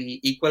actually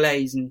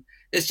equalise. And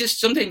it's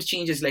just sometimes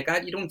changes like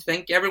that. You don't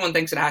think, everyone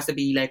thinks it has to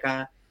be like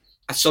a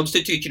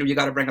substitute, you know, you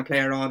got to bring a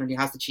player on and he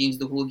has to change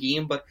the whole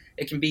game, but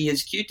it can be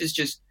as cute as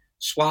just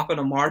swapping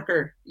a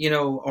marker, you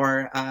know,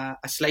 or a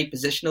slight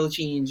positional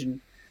change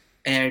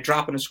and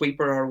dropping a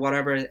sweeper or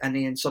whatever, and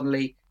then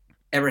suddenly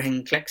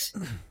everything clicks.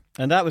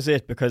 And that was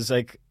it, because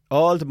like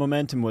all the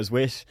momentum was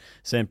with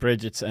St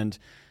Bridget's, and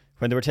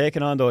when they were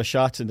taking on those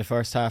shots in the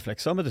first half, like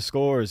some of the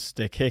scores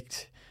they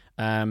kicked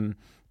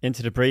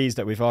into the breeze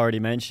that we've already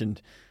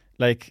mentioned.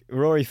 Like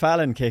Rory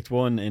Fallon kicked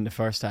one in the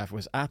first half,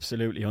 was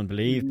absolutely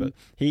unbelievable.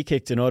 He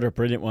kicked another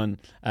brilliant one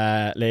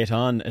late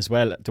on as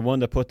well, the one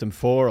that put them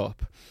 4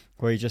 up,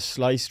 where he just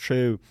sliced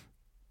through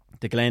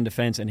the Glen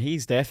defence. And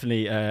he's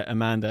definitely a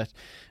man that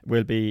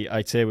will be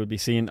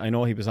seen. I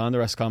know he was on the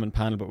Roscommon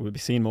panel, but we'll be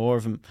seeing more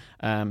of him,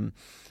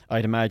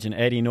 I'd imagine.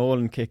 Eddie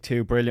Nolan kicked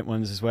 2 brilliant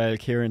ones as well,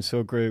 Kieran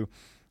Sugru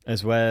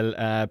as well,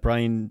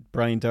 Brian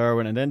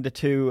Derwin, and then the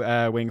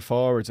 2 wing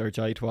forwards are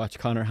joy to watch,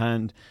 Conor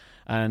Hand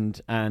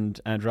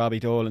and Robbie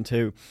Dolan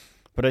too.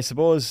 But I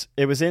suppose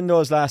it was in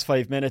those last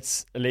 5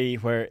 minutes, Lee,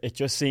 where it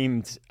just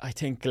seemed, I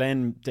think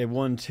Glen, they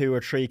won 2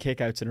 or 3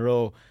 kickouts in a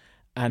row,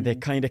 and they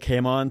kind of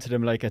came on to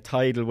them like a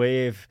tidal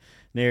wave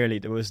nearly.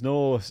 There was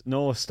no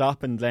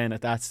stopping Glen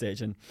at that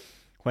stage, and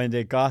when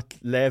they got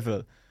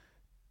level,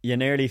 you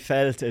nearly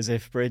felt as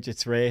if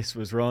Bridget's race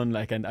was run.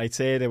 Like, and I'd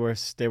say they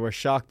were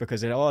shocked,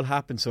 because it all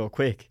happened so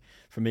quick,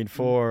 from being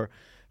 4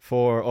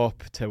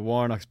 up to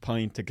Warnock's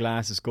point to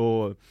Glass's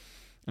goal.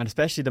 And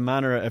especially the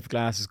manner of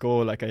Glass's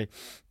goal. Like,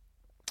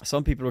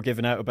 some people were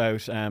giving out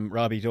about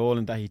Robbie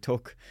Dolan, that he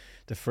took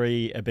the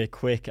free a bit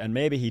quick, and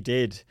maybe he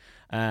did.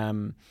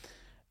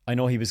 I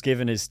know he was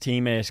giving his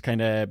teammate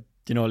kind of,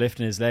 you know,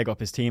 lifting his leg up.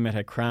 His teammate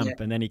had cramp,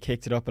 and then he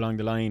kicked it up along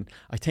the line.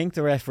 I think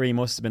the referee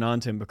must have been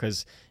onto him,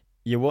 because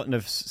you wouldn't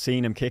have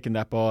seen him kicking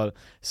that ball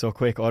so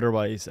quick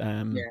otherwise.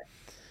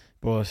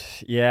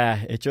 But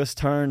yeah, it just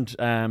turned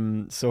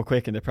so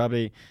quick, and you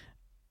probably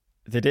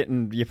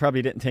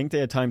didn't think they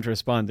had time to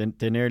respond.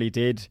 They nearly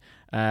did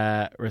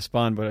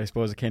respond, but I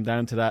suppose it came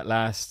down to that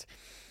last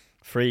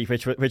free,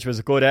 which was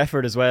a good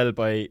effort as well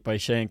by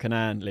Shane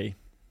Conan, Lee.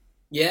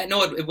 Yeah,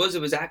 no, it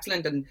was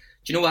excellent. And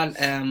do you know what?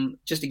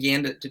 Just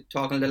again to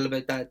talk a little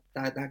bit that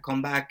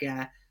comeback,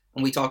 and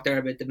we talked there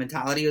about the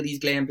mentality of these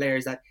Glen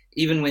players, that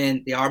even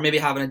when they are maybe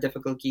having a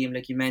difficult game,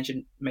 like you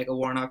mentioned, Michael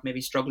Warnock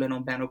maybe struggling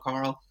on Ben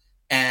O'Carroll,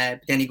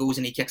 but then he goes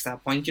and he kicks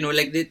that point. You know,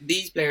 like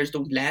these players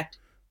don't let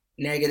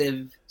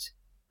negative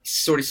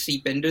sort of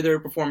seep into their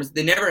performance.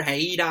 They never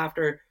hide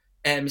after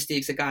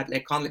mistakes like that.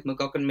 Like Conleth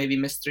McGuckin maybe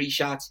missed 3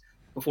 shots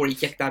before he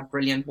kicked that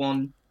brilliant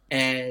one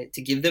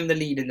to give them the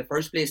lead in the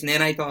first place. And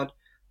then I thought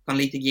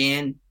Conleth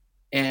again,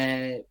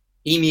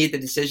 he made the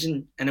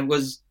decision, and it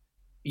was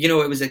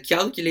a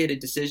calculated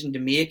decision to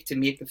make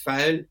the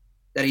foul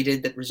that he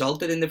did that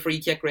resulted in the free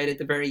kick right at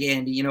the very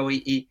end. You know,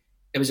 it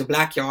was a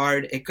black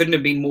yard. It couldn't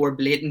have been more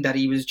blatant that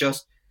he was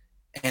just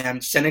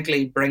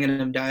cynically bringing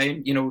them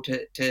down,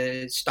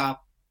 to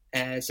stop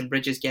St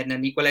Bridget's getting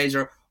an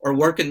equaliser or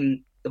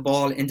working the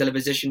ball into the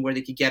position where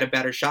they could get a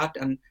better shot.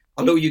 And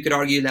although you could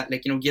argue that,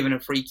 giving a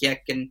free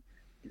kick and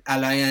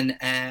allowing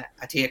a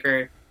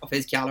taker of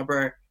his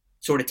calibre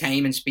sort of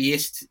time and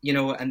space,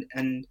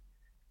 and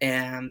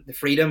the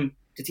freedom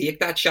to take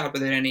that shot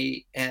without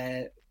any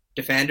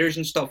defenders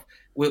and stuff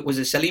was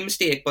a silly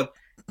mistake. But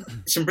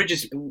St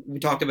Bridget's, we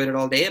talked about it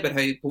all day about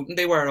how potent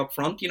they were up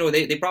front.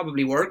 They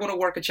probably were going to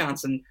work a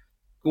chance, and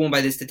going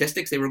by the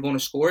statistics, they were going to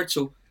score it.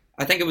 So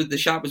I think the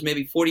shot was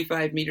maybe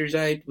 45 metres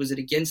out. Was it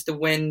against the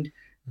wind?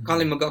 Mm-hmm.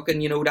 Colin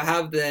McGuckin, to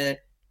have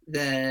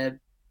the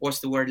what's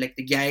the word,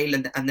 the guile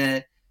and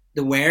the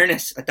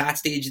awareness at that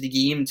stage of the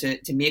game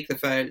to make the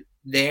foul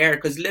there,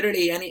 because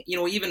literally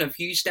even a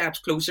few steps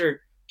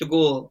closer to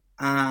goal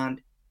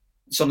and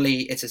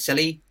suddenly it's a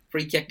silly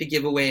free kick to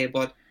give away.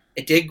 But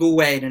it did go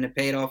wide and it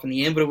paid off in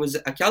the end, but it was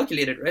a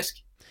calculated risk.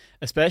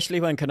 Especially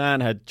when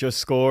Conan had just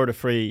scored a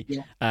free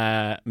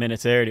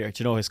minutes earlier.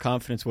 His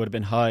confidence would have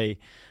been high,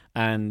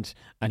 and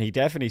he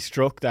definitely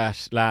struck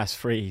that last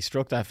free. He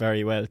struck that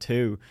very well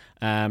too.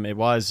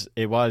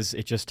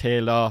 It just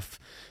tailed off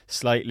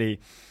slightly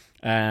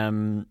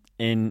in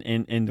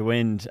the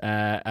wind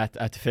at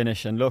the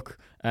finish. And look,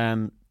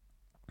 Glenn,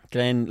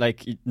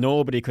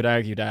 nobody could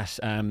argue that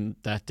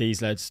that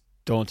these lads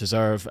don't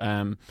deserve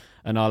an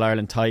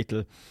All-Ireland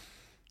title.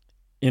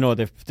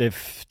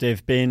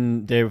 They've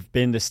been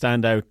the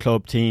standout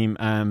club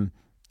team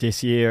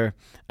this year.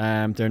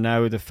 They're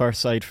now the first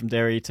side from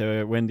Derry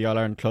to win the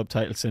All-Ireland club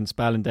title since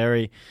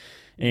Ballinderry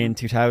in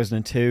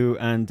 2002,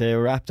 and they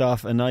wrapped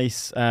off a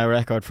nice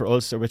record for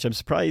Ulster, which I'm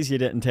surprised you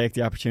didn't take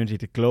the opportunity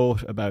to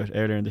gloat about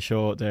earlier in the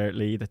show there,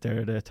 Lee, that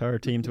they're the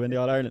third team to win the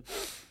All-Ireland.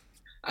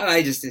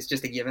 It's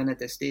just a given at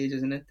this stage,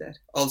 isn't it, that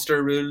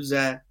Ulster rules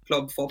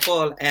club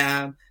football.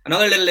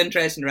 Another little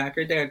interesting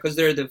record there, because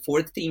they're the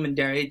fourth team in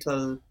Derry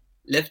to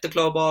lift the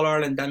club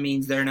All-Ireland. That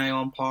means they're now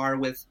on par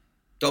with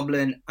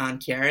Dublin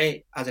and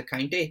Kerry as a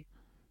county,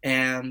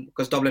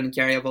 because Dublin and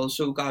Kerry have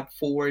also got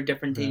four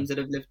different teams that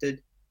have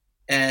lifted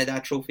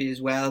that trophy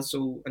as well.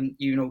 So, and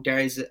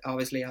Derry's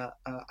obviously a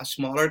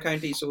smaller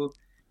county, so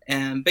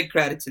big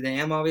credit to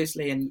them,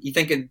 obviously. And you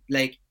think of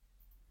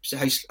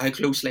how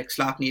close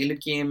Slaughtneil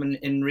came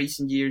in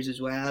recent years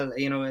as well.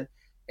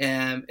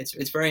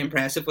 It's very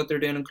impressive what they're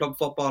doing in club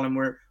football, and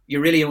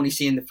you're really only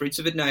seeing the fruits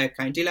of it now at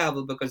county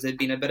level, because they've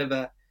been a bit of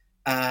a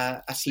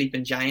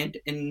sleeping giant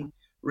in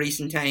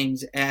recent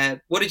times.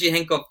 What did you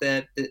think of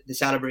the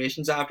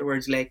celebrations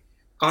afterwards?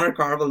 Conor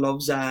Carville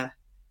loves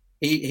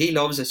he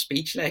loves a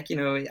speech. I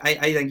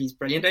think he's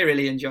brilliant. I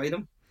really enjoy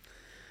them.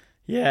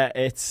 Yeah,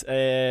 it's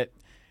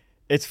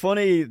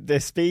funny, the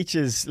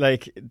speeches,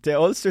 the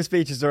Ulster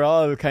speeches, are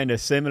all kind of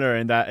similar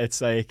in that it's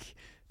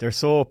they're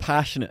so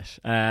passionate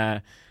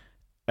when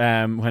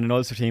an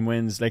Ulster team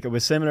wins. It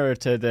was similar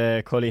to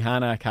the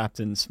Cullyhanna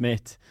captain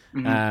Smith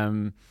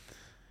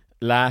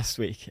last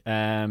week,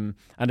 and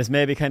there's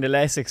maybe kind of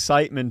less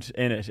excitement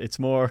in it. It's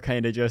more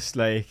kind of just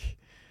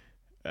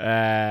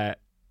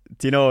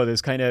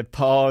there's kind of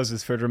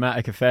pauses for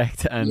dramatic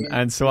effect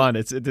and so on.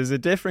 There's a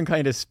different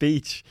kind of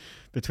speech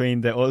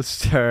between the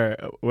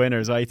Ulster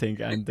winners, I think,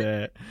 and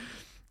the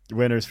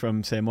winners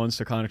from, say,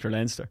 Munster, Connacht or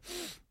Leinster.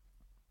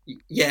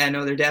 Yeah,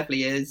 no, there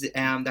definitely is.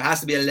 There has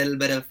to be a little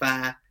bit of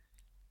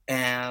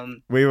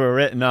we were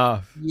written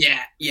off.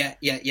 Yeah.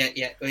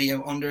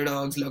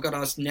 Underdogs, look at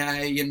us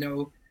now,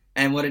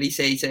 And what did he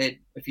say? He said,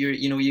 if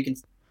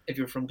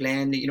you're from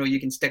Glen, you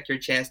can stick your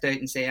chest out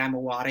and say, I'm a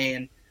Waddy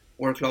and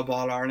we're Club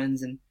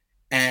All-Irelands and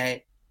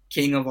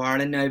King of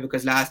Ireland now,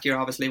 because last year,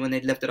 obviously, when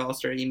they'd lifted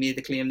Ulster, he made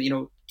the claim,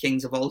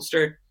 Kings of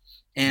Ulster.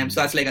 So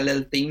that's a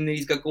little theme that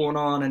he's got going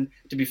on. And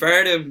to be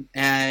fair to him,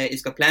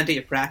 he's got plenty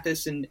of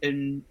practice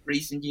in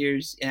recent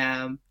years.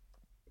 That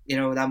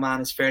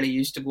man is fairly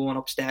used to going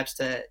up steps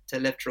to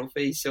lift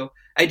trophies. So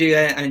I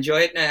enjoy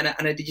it now.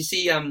 And did you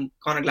see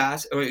Conor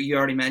Glass, or you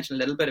already mentioned a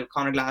little bit of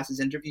Conor Glass's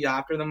interview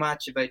after the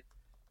match about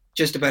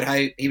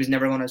how he was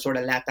never going to sort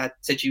of let that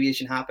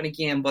situation happen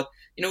again. But,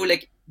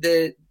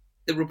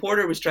 the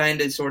reporter was trying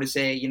to sort of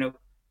say,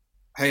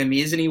 how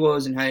amazing he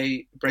was and how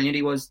brilliant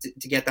he was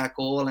to get that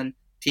goal and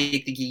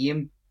take the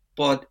game.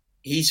 But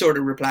he sort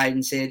of replied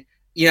and said,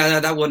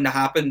 that wouldn't have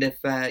happened if,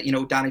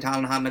 Danny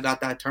Talon hadn't got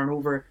that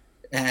turnover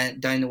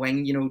down the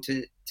wing,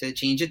 to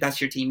change it.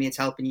 That's your teammates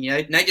helping you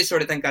out. And I just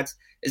sort of think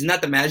isn't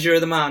that the measure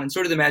of the man and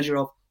sort of the measure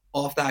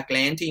of that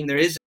Glen team? There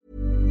is.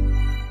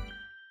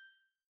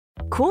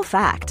 Cool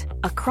fact,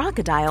 a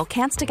crocodile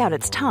can't stick out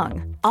its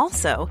tongue.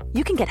 Also,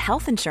 you can get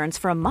health insurance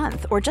for a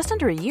month or just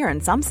under a year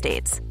in some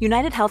states.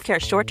 United Healthcare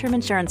short-term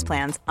insurance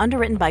plans,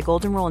 underwritten by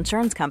Golden Rule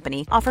Insurance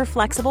Company, offer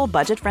flexible,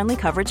 budget-friendly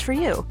coverage for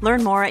you.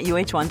 Learn more at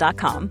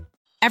uh1.com.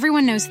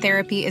 Everyone knows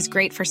therapy is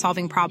great for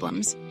solving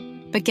problems.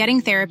 But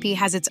getting therapy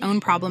has its own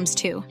problems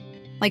too.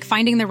 Like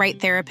finding the right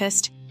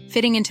therapist,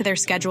 fitting into their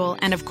schedule,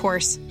 and of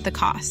course, the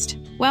cost.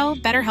 Well,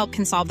 BetterHelp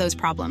can solve those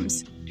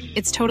problems.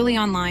 It's totally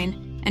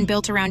online and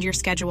built around your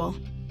schedule.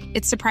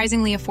 It's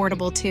surprisingly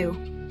affordable too.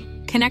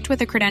 Connect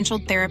with a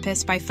credentialed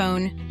therapist by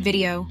phone,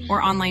 video,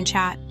 or online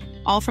chat,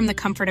 all from the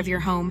comfort of your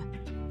home.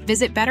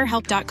 Visit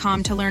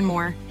BetterHelp.com to learn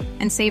more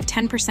and save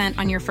 10%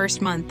 on your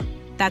first month.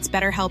 That's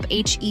BetterHelp,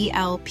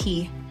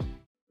 H-E-L-P.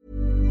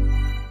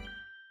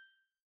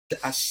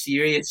 A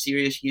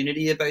serious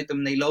unity about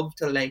them. They love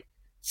to like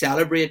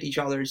celebrate each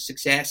other's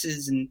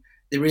successes, and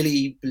they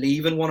really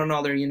believe in one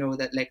another. You know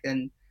that like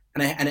and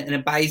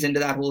it buys into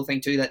that whole thing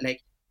too. That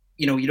like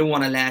you don't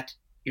want to let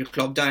your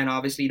club down.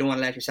 Obviously, you don't want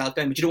to let yourself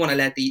down, but you don't want to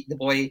let the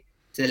boy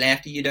to the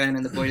left of you down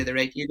and the boy to the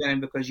right of you down,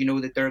 because you know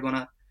that they're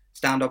gonna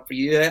stand up for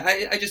you.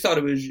 I just thought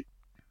the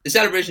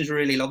celebrations were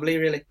really lovely,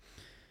 really.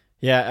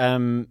 Yeah,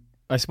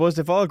 I suppose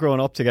they've all grown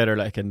up together,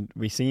 like, and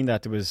we seen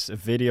that there was a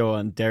video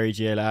on Derry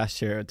J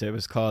last year that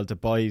was called "The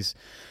Boys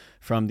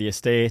from the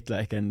Estate,"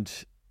 like, and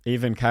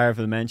even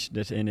Carville mentioned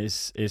it in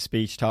his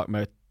speech, talking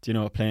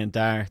about playing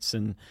darts,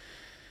 and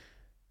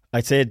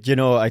I'd say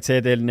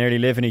they'll nearly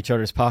live in each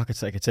other's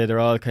pockets. Like, I'd say they're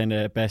all kind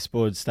of best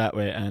buds that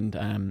way,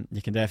 and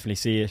you can definitely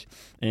see it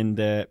in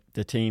the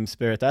team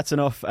spirit. That's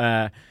enough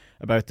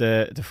about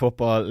the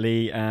football,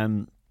 Lee,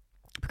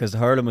 because the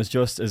hurling was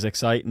just as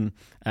exciting.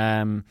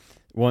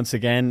 Once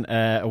again,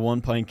 a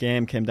 1-point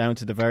game came down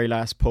to the very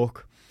last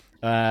puck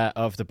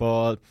of the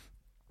ball.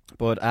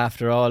 But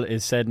after all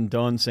is said and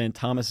done, St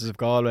Thomas of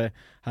Galway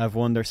have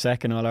won their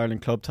second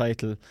All-Ireland club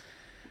title.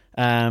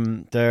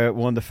 They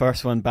won the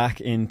first one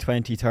back in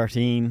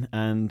 2013,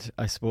 and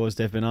I suppose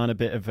they've been on a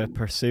bit of a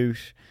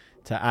pursuit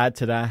to add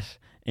to that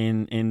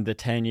in the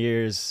 10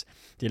 years,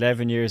 the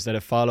 11 years that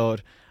have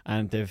followed,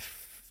 and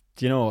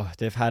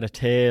they've had a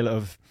tale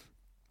of,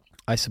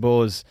 I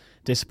suppose,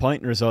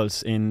 disappointing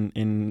results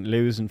in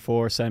losing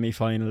 4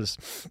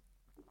 semi-finals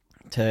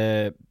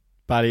to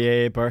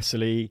Ballier,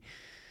 Bursley,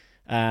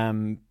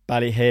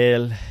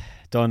 Ballyhale,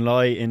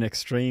 Dunloy in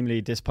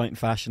extremely disappointing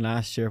fashion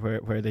last year,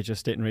 where they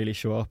just didn't really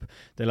show up.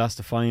 They lost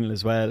the final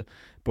as well,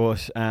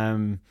 but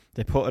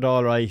they put it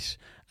all right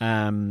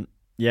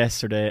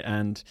yesterday,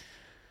 and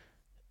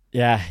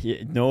yeah,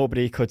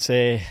 nobody could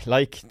say,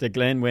 like the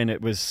Glen win,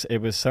 it was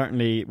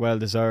certainly well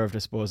deserved, I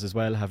suppose, as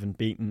well, having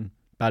beaten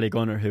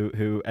Ballygunner,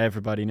 who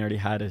everybody nearly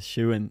had as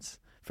shoo-ins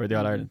for the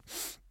All-Ireland.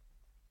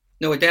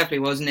 No, it definitely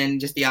wasn't,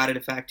 and just the added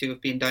effect too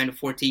of being down to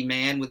 14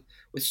 men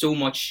with so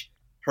much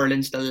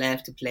hurling still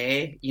left to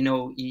play.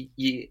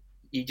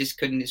 You just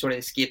couldn't sort of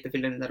escape the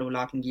feeling that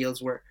O'Loughlin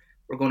Gaels were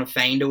going to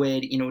find a way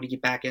to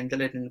get back into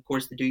it, and of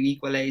course they do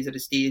equalise at a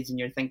stage, and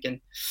you're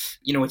thinking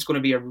it's going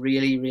to be a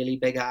really, really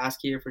big ask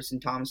here for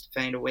St Thomas to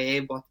find a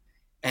way. But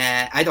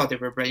I thought they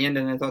were brilliant,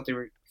 and I thought they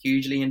were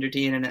hugely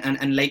entertaining,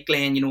 and like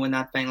Glen, in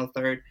that final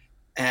third,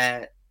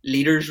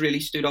 leaders really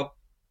stood up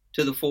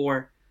to the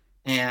fore.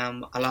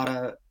 A lot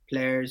of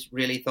players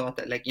really thought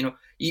that,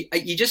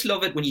 you just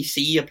love it when you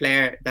see a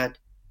player that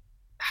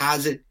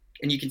has it,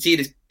 and you can see it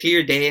as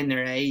clear day in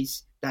their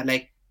eyes, that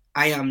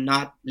I am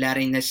not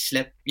letting this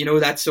slip,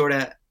 that sort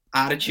of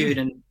attitude,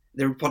 and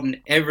they're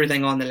putting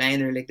everything on the line.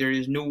 They're like, there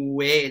is no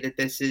way that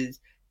this is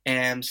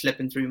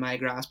slipping through my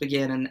grasp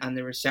again, and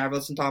there were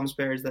several St Thomas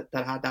players that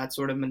had that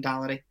sort of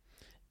mentality.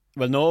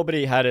 Well,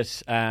 nobody had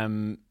it.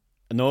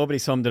 Nobody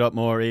summed it up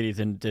more really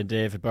than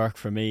David Burke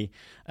for me,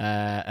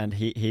 and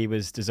he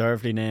was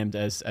deservedly named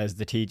as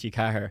the TG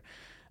Cahir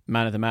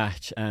man of the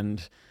match.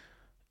 And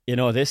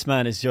this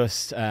man is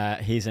just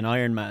he's an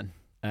Iron Man.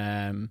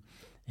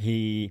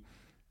 He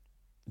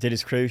did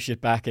his cruciate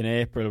back in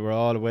April. We're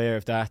all aware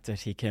of that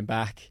he came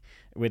back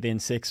within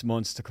 6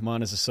 months to come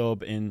on as a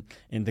sub in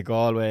the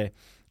Galway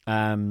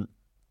final,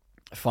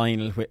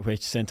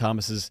 which St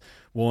Thomas's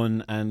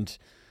won. And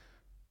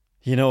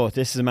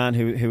this is a man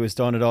who has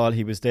done it all.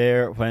 He was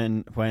there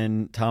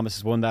when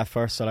Thomas won that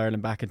first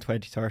All-Ireland back in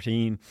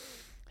 2013.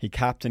 He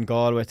captained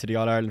Galway to the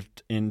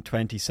All-Ireland in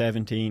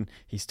 2017.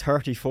 He's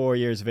 34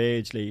 years of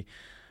age, Lee,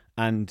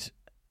 and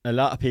a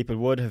lot of people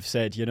would have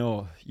said, you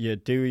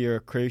do your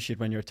cruciate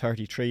when you're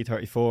 33,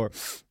 34,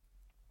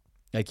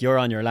 like you're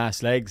on your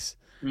last legs.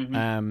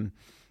 Mm-hmm.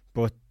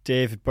 But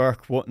David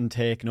Burke wouldn't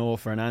take no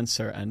for an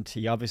answer, and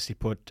he obviously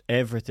put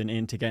everything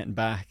into getting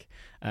back.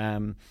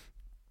 I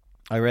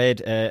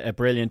read a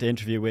brilliant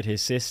interview with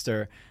his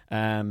sister,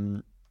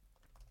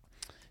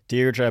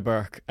 Deirdre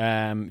Burke,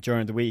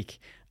 during the week,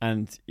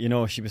 and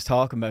she was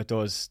talking about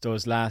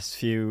those last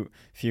few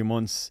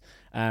months,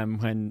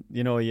 when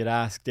you'd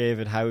ask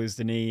David, how's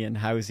the knee and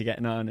how's he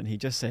getting on, and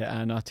he'd just say,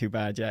 not too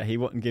bad. Yeah, he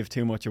wouldn't give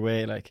too much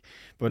away,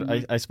 but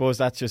mm-hmm. I suppose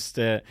that's just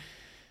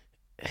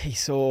he's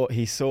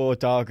so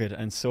dogged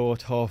and so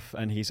tough,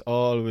 and he's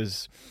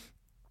always,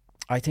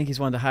 I think he's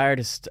one of the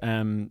hardest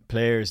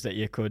players that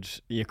you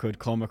could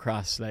come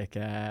across,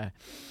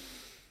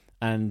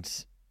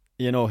 and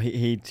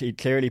he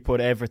clearly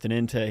put everything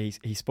into.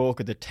 He spoke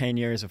of the 10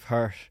 years of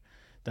hurt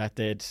that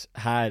they'd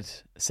had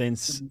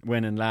since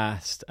winning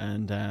last,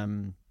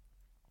 and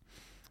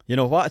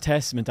what a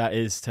testament that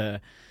is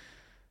to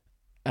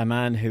a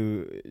man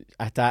who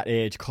at that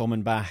age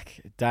coming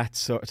back,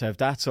 to have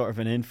that sort of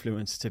an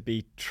influence, to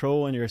be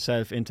throwing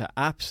yourself into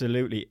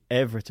absolutely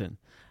everything.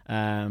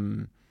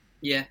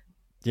 Yeah.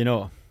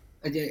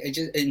 I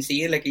just and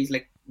seeing he's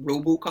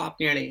RoboCop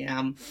nearly.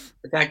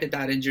 The fact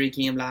that injury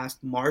came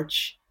last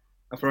March,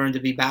 for him to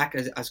be back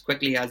as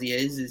quickly as he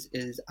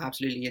is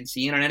absolutely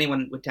insane. And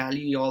anyone would tell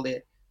you, all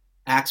the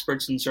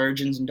experts and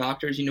surgeons and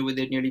doctors,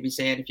 they'd nearly be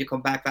saying if you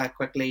come back that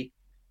quickly,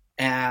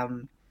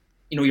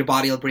 your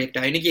body will break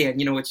down again.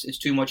 It's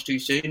too much too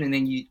soon. And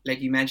then you, like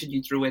you mentioned,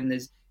 you throw in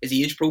his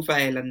age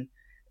profile, and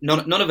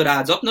none of it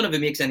adds up. None of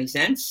it makes any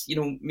sense.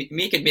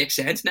 Make it make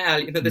sense now.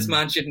 This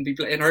man shouldn't be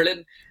playing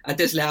hurling at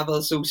this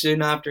level so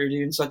soon after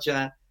doing such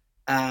a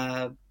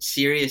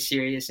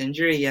serious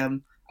injury.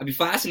 I'd be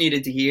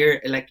fascinated to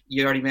hear, like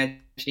you already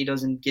mentioned, he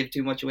doesn't give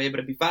too much away, but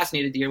I'd be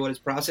fascinated to hear what his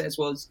process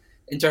was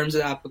in terms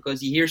of that,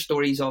 because you hear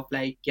stories of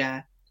like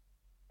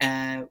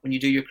when you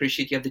do your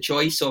cruciate, you have the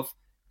choice of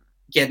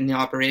getting the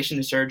operation,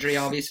 the surgery,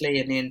 obviously,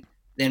 and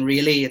then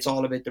really it's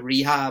all about the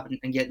rehab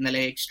and getting the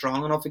leg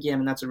strong enough again,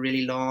 and that's a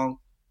really long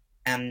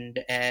and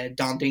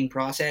daunting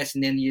process.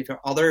 And then you've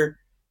other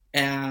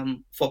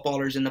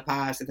footballers in the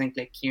past, I think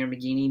like Kieran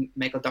McGeeney,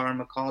 Michael Darren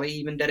McCauley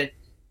even did it,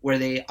 where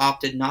they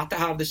opted not to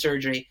have the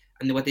surgery,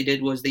 and what they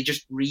did was they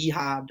just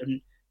rehabbed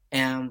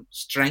and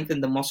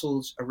strengthened the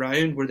muscles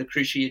around where the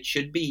cruciate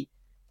should be,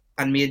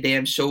 and made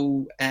them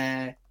so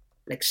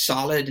like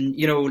solid and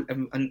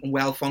and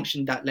well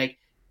functioned that like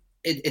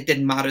it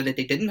didn't matter that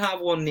they didn't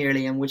have one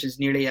nearly, and which is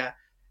nearly an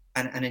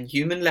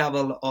inhuman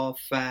level of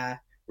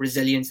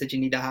resilience that you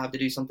need to have to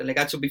do something like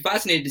that. So it'd be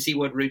fascinating to see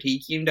what route he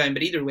came down.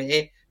 But either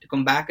way, to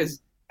come back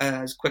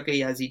as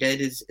quickly as he did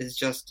is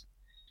just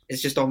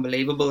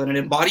unbelievable, and it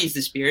embodies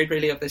the spirit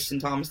really of this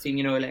St Thomas team.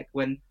 Like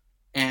when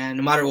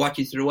no matter what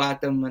you throw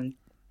at them and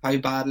how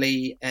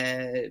badly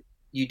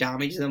you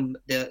damage them,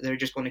 they're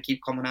just going to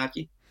keep coming at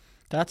you.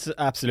 That's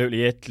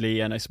absolutely it, Lee.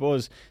 And I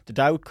suppose the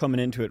doubt coming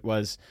into it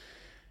was,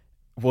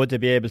 would they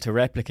be able to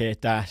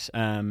replicate that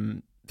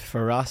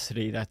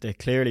ferocity that they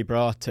clearly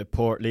brought to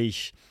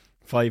Portlaoise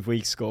 5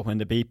 weeks ago when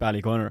they beat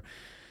Ballygunner?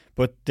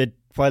 But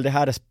while they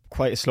had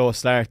quite a slow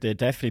start, they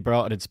definitely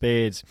brought it in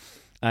spades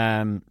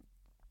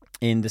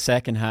in the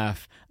second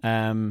half.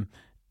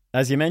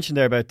 As you mentioned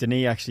there about the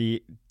knee,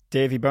 actually,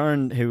 Davy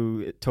Byrne,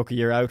 who took a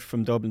year out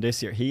from Dublin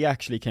this year, he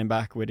actually came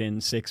back within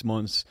 6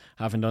 months,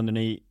 having done the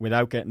knee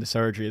without getting the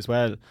surgery as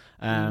well.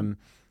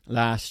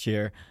 Last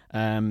year,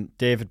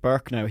 David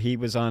Burke, now he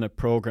was on a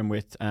programme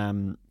with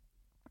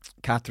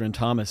Catherine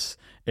Thomas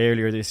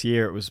earlier this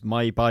year. It was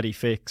My Body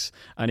Fix,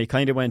 and he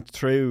kind of went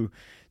through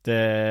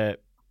the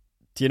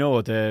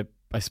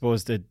I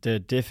suppose the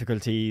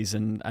difficulties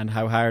and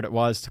how hard it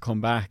was to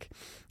come back.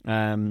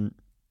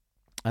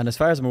 And as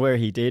far as I'm aware,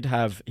 he did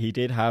have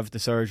the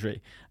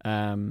surgery.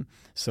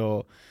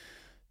 So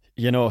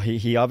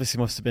he obviously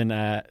must have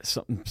been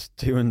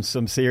doing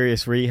some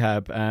serious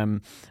rehab.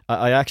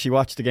 I actually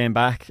watched the game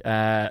back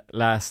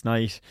last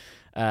night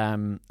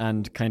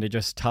and kind of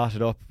just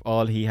totted up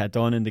all he had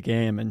done in the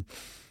game. And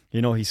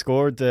he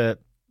scored the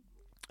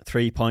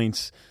 3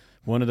 points.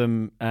 One of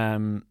them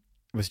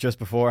was just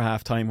before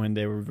half time when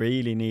they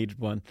really needed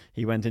one.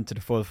 He went into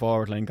the full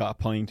forward line, got a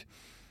point.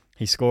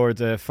 He scored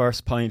the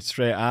first point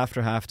straight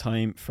after half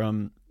time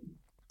from,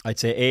 I'd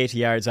say, 80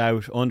 yards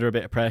out, under a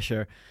bit of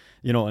pressure,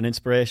 an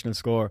inspirational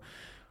score.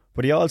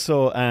 But he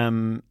also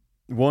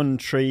won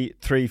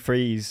three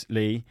frees,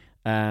 Lee.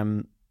 2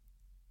 of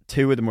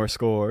them were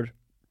scored.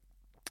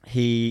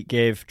 He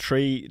gave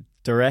 3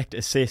 direct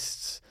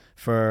assists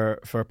for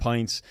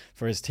points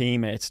for his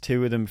teammates,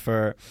 2 of them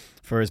for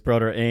his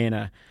brother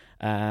Aina.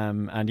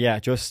 And yeah,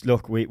 just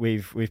look,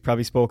 we've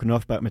probably spoken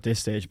enough about him at this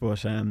stage,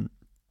 but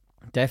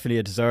definitely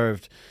a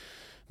deserved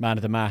man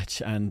of the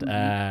match, and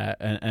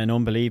an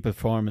unbelievable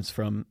performance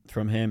from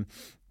him.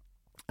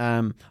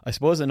 I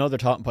suppose another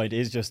talking point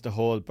is just the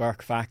whole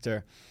Burke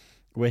factor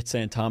with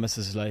St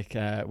Thomas's. Like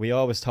we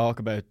always talk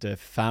about the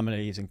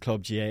families in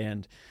Club GA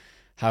and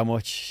how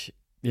much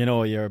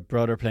your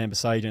brother playing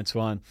beside you and so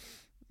on.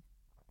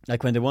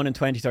 Like when they won in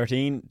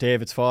 2013,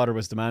 David's father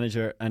was the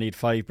manager and he had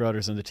 5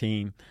 brothers on the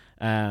team.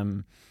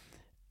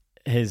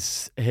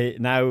 His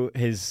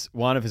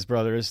one of his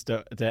brothers,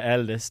 the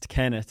eldest,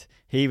 Kenneth,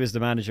 he was the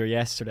manager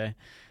yesterday.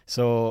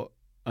 So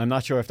I'm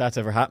not sure if that's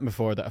ever happened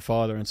before, that a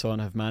father and son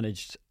have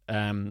managed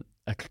a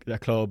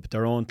club,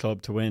 their own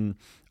club, to win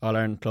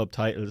All-Ireland club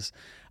titles.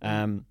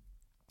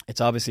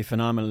 It's obviously a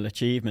phenomenal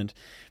achievement.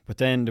 But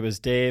then there was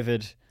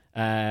David,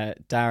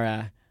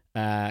 Dara,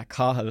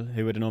 Cahill,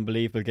 who had an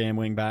unbelievable game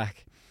wing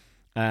back.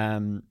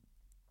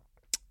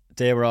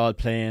 They were all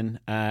playing.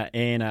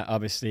 Aina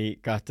obviously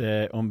got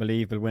the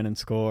unbelievable winning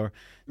score.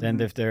 Then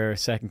they've their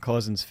second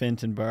cousins,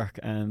 Fintan Burke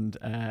and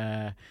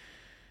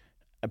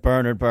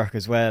Bernard Burke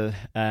as well.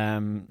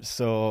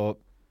 So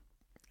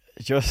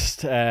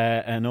just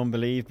an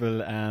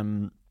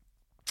unbelievable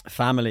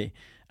family,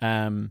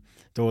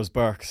 those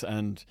Burkes.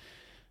 And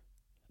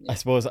I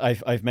suppose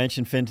I've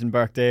mentioned Fintan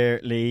Burke there,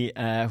 Lee.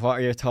 What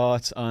are your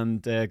thoughts on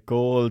the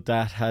goal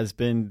that has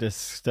been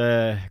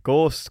the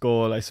ghost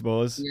goal, I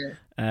suppose? Yeah.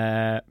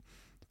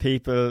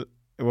 There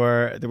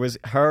was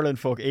hurling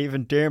folk,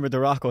 even Dermot the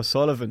Rock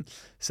O'Sullivan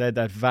said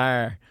that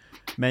VAR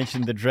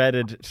mentioned the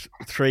dreaded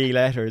 3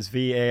 letters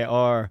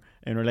VAR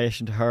in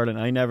relation to hurling.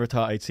 I never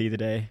thought I'd see the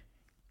day.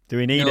 Do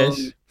we need No.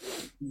 it?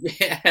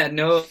 Yeah,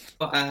 no.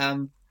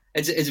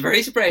 It's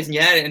very surprising,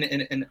 yeah,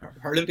 in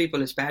hurling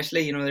people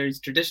especially. They're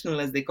as traditional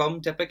as they come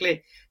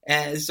typically.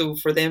 So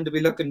for them to be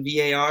looking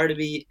VAR to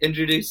be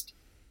introduced,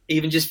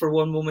 even just for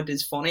one moment,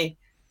 is funny.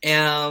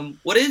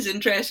 What is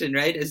interesting,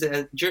 right, is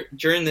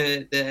during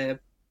the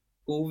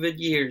COVID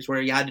years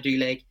where you had to do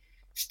like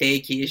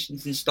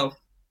staycations and stuff.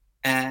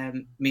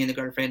 Me and the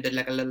girlfriend did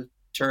like a little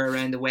tour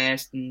around the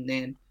west and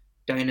then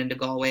down into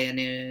Galway and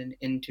then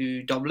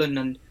into Dublin,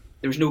 and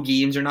there was no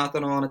games or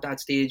nothing on at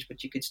that stage,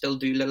 but you could still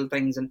do little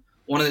things. And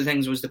one of the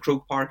things was the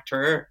Croke Park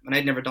tour, and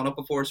I'd never done it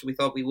before, so we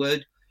thought we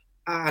would.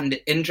 And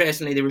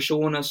interestingly, they were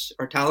showing us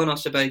or telling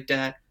us about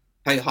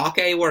how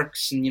hockey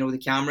works, and the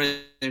camera,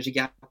 there's a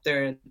gap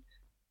there,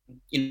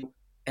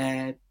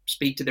 and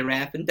speak to the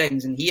ref and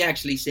things. And he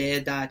actually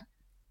said that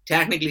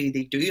technically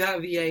they do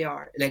have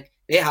VAR, like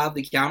they have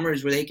the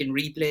cameras where they can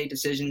replay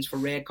decisions for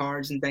red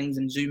cards and things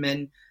and zoom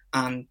in,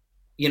 and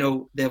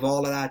they have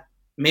all of that.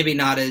 Maybe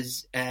not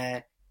as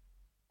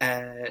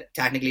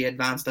technically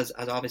advanced as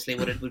obviously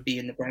what it would be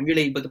in the Premier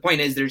League, but the point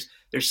is there's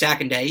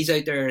second eyes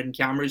out there and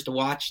cameras to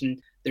watch,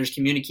 and there's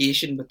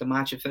communication with the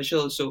match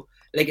officials. So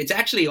like it's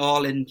actually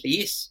all in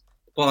place,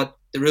 but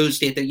the rules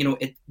state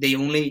that they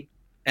only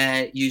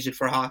use it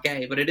for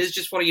hockey. But it is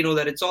just funny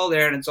that it's all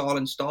there and it's all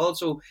installed,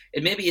 so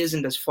it maybe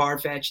isn't as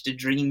far-fetched a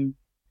dream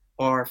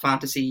or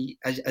fantasy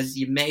as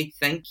you may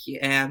think.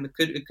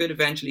 It could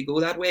eventually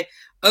go that way.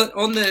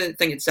 On the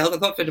thing itself, I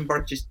thought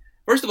Fittenberg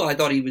first of all, I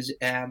thought he was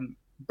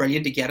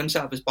brilliant to get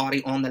his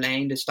body on the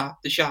line to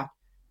stop the shot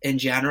in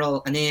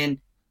general, and then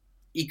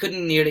he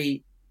couldn't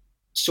nearly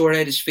sort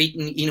out his feet,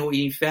 and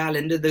he fell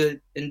into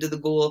the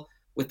goal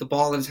with the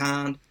ball in his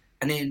hand.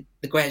 And then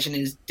the question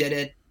is, did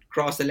it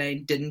cross the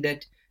line? Didn't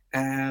it?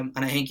 And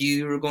I think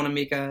you were going to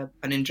make an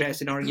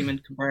interesting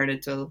argument compared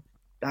it to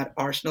that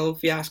Arsenal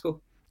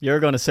fiasco. You're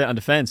going to sit on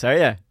the fence, are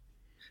you?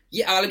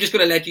 Yeah, I'm just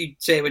going to let you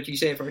say what you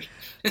say first.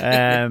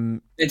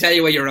 And tell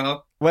you why you're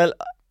wrong. Well,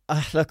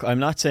 look, I'm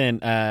not saying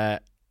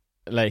everyone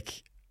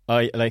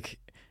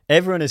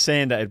is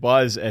saying that it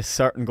was a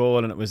certain goal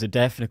and it was a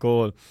definite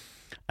goal,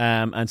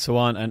 and so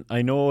on. And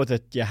I know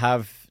that you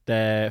have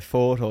the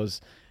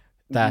photos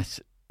that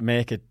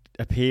make it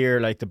appear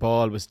like the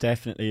ball was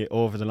definitely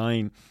over the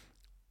line,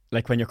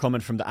 like when you're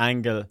coming from the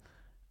angle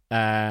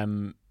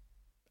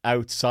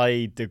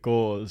outside the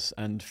goals,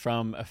 and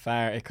from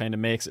afar it kind of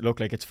makes it look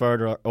like it's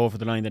further over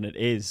the line than it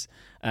is.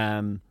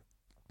 I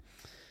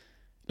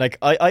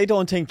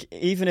don't think,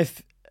 even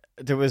if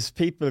there was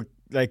people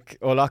like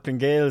O'Loughlin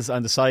Gales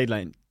on the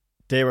sideline,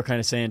 they were kind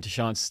of saying to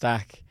Sean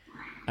Stack,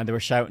 and they were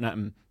shouting at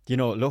him,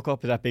 look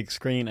up at that big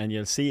screen and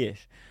you'll see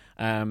it,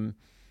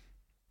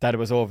 that it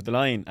was over the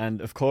line.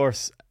 And of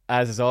course,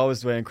 as is always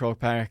the way in Croke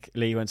Park,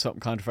 Lee, when something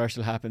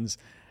controversial happens,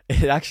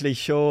 it actually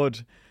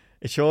showed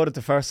it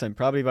the first time,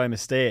 probably by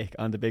mistake,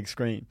 on the big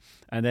screen.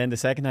 And then the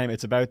second time,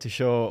 it's about to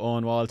show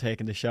Owen Wall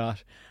taking the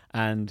shot,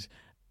 and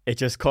it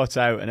just cuts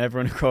out, and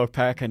everyone in Croke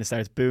Park kind of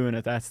starts booing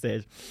at that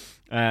stage.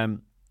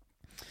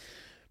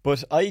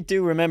 But I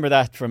do remember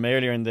that from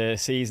earlier in the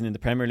season in the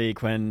Premier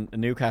League, when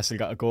Newcastle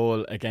got a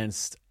goal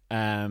against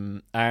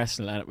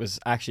Arsenal, and it was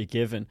actually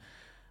given,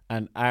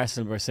 and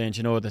Arsenal were saying,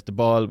 that the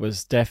ball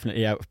was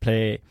definitely out of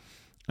play.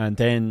 And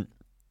then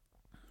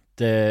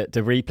the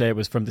replay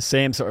was from the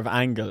same sort of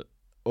angle,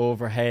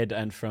 overhead,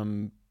 and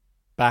from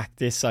back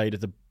this side of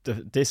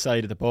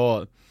the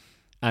ball,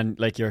 and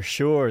like you're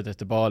sure that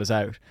the ball is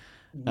out.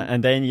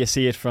 And then you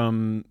see it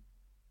from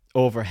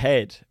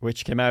overhead,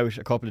 which came out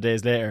a couple of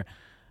days later,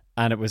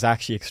 and it was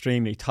actually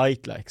extremely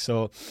tight.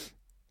 So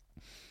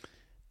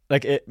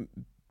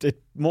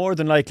it more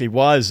than likely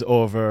was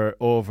over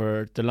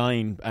the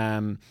line.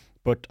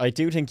 But I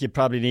do think you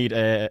probably need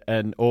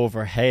an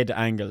overhead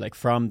angle, like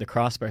from the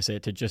crossbar, say,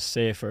 to just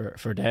say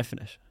for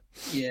definite.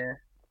 Yeah.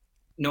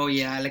 No,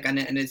 yeah,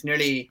 and it's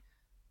nearly,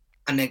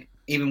 and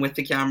even with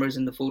the cameras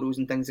and the photos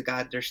and things like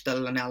that, there's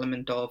still an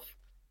element of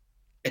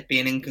it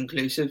being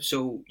inconclusive.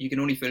 So you can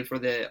only feel for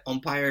the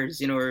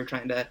umpires, are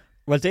trying to.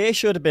 Well, they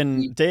should have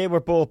been. They were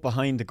both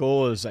behind the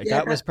goals.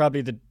 That was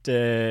probably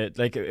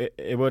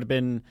it would have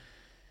been.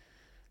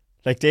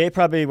 They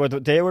probably were.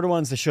 They were the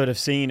ones that should have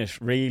seen it,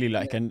 really.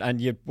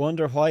 And you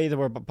wonder why they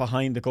were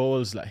behind the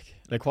goals.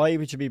 Why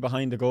would you be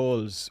behind the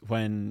goals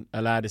when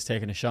a lad is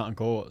taking a shot on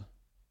goal?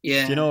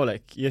 Yeah.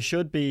 You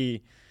should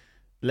be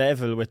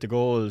level with the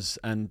goals,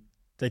 and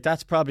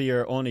that's probably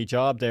your only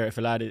job there if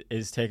a lad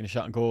is taking a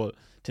shot on goal,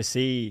 to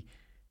see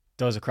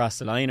does it cross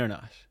the line or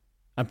not.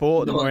 And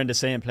both of them were in the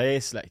same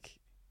place.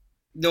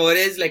 No, it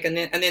is and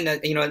then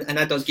and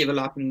that does give a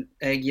lot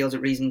of Gales a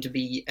reason to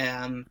be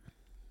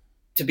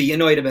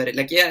annoyed about it.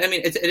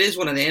 It is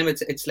one of them.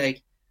 It's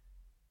like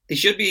they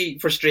should be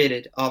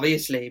frustrated,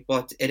 obviously,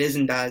 but it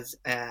isn't as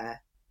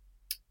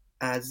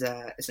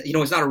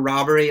it's not a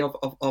robbery of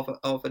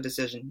a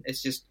decision.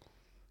 It's just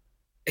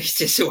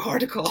so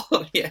hard to call.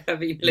 Yeah, I've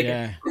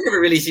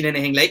never really seen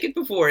anything like it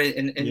before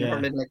in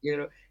hurling.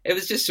 It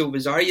was just so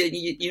bizarre.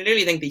 You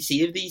nearly think they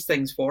saved these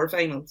things for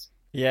finals.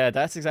 Yeah,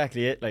 that's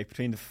exactly it.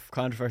 Between the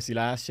controversy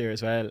last year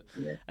as well,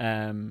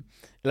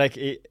 like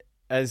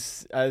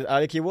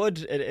like you would,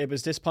 it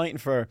was disappointing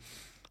for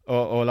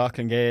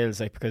O'Loughlin Gales,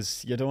 like,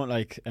 because you don't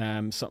like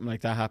something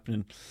like that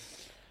happening,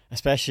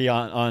 especially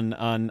on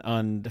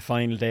the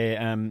final day.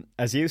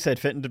 As you said,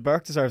 Fitton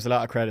Burke deserves a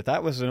lot of credit.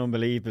 That was an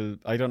unbelievable.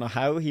 I don't know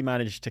how he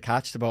managed to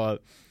catch the ball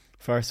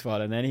first of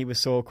all, and then he was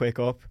so quick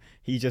up.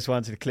 He just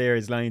wanted to clear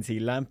his lines.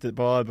 He lamped the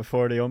ball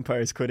before the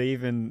umpires could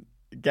even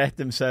get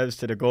themselves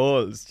to the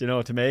goals,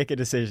 to make a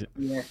decision.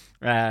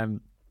 Yeah.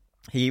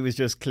 He was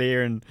just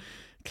clearing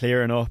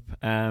up.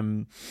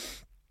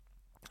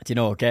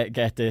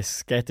 Get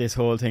this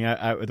whole thing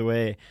out of the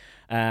way.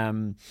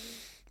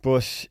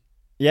 But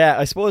yeah,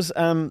 I suppose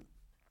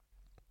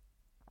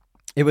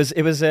it was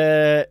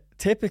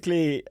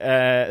typically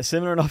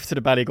similar enough to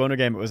the Ballygunner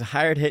game. It was a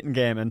hard hitting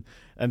game, and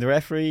the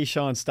referee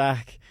Sean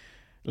Stack,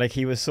 like,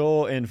 he was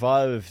so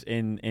involved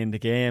in the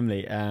game.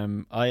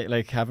 I,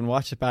 like, having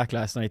watched it back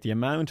last night, the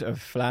amount of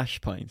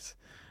flashpoints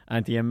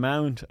and the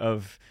amount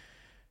of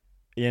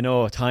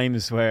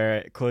times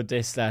where could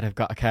this lad have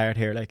got a card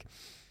here. Like,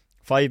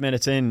 5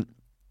 minutes in,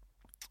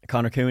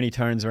 Conor Cooney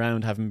turns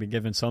around having been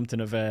given something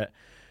of a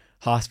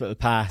hospital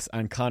pass,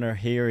 and Conor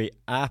Heary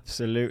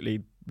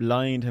absolutely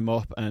lined him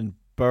up and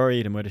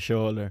buried him with a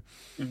shoulder.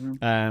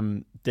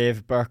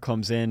 David Burke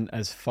comes in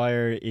as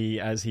fiery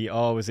as he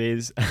always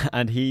is,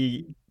 and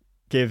he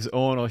gives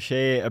Owen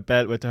O'Shea a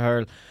belt with the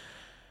hurl.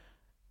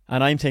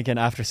 And I'm thinking,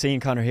 after seeing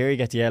Conor Heary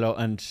get the yellow,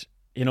 and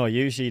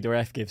usually the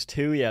ref gives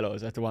 2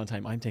 yellows at the one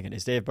time, I'm thinking,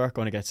 is Dave Burke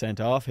going to get sent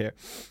off here?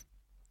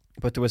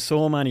 But there was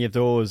so many of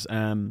those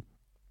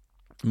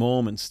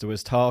moments. There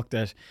was talk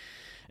that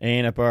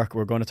Aina Burke,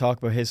 we're going to talk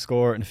about his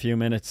score in a few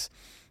minutes.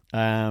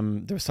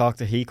 There was talk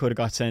that he could have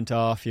got sent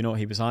off.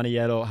 He was on a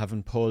yellow,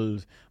 having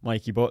pulled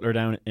Mikey Butler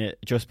down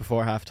just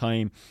before half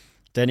time.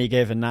 Then he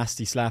gave a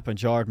nasty slap on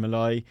Jordan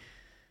Malloy.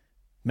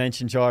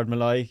 Mentioned Jordan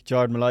Malloy.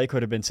 Jordan Malloy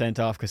could have been sent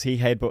off because he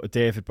headbutted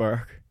David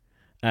Burke.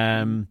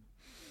 There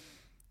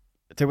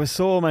were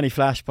so many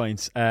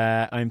flashpoints.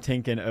 I'm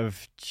thinking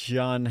of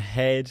John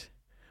Head.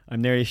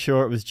 I'm nearly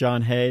sure it was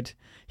John Head.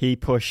 He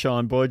pushed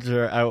Sean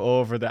Budger out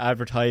over the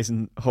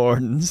advertising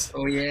horns.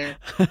 Oh, yeah.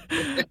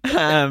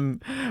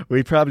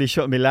 We probably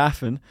shouldn't be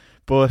laughing,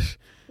 but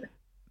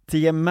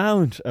the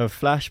amount of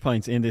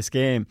flashpoints in this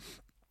game,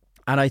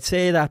 and I'd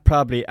say that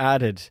probably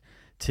added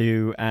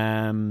to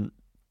the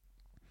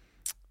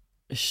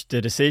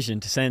decision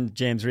to send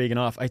James Regan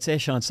off. I'd say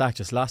Sean Stack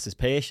just lost his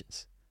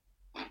patience.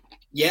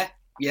 Yeah,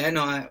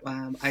 no,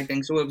 I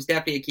think so. It was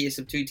definitely a case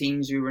of two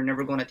teams who were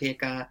never going to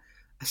take a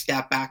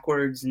step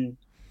backwards, and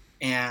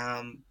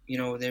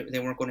they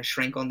weren't going to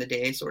shrink on the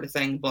day, sort of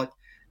thing. But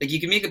like, you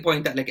can make a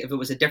point that, like, if it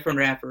was a different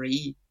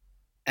referee,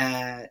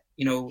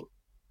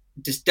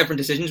 just different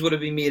decisions would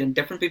have been made, and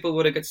different people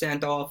would have got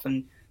sent off,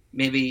 and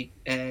maybe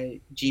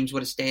James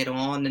would have stayed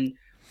on. And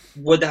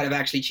would that have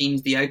actually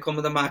changed the outcome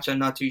of the match? I'm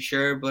not too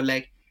sure, but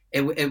like,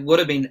 it would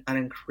have been an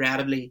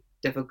incredibly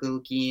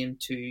difficult game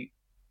to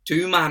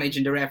manage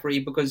and to referee,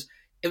 because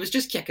it was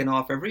just kicking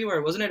off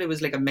everywhere, wasn't it? It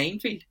was like a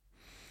minefield.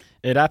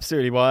 It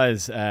absolutely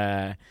was.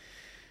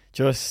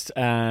 Pure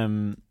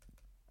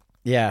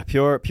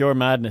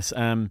madness.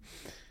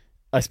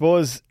 I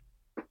suppose,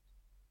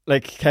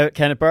 like,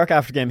 Kenneth Burke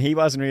after the game, he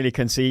wasn't really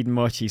conceding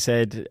much. He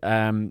said,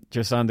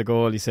 just on the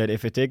goal, he said,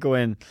 if it did go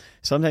in,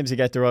 sometimes you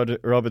get the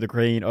rub of the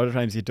green, other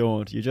times you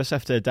don't. You just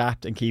have to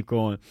adapt and keep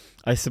going.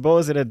 I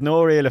suppose it had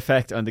no real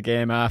effect on the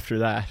game after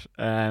that.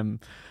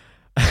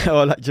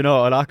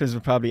 O'Loughlin's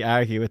would probably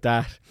argue with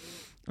that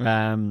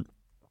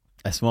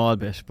a small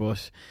bit,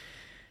 but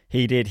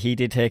he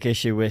did take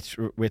issue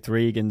with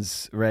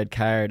Regan's red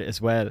card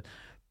as well.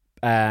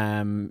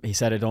 He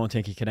said, I don't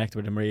think he connected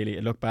with him really.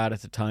 It looked bad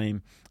at the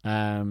time.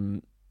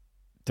 The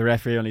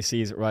referee only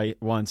sees it right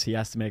once. He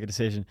has to make a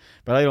decision,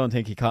 but I don't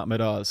think he caught him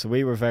at all. So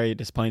we were very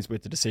disappointed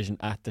with the decision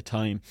at the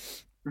time.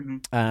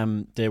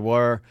 They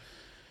were,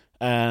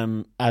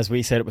 as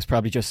we said, it was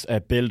probably just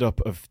a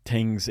build-up of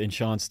things in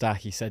Sean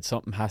Stack. He said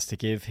something has to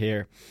give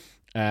here.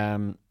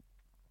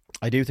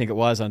 I do think it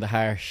was on the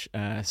harsh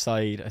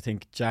side. I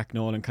think Jack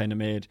Nolan kind of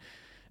made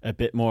a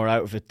bit more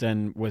out of it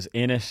than was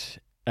in it,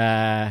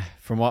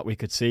 from what we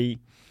could see.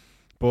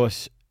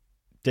 But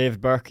David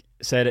Burke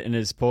said it in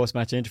his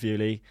post-match interview,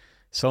 Lee,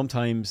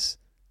 sometimes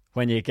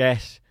when you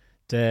get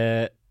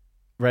the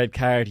red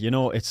card,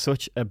 it's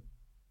such a,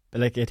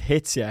 like, it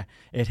hits you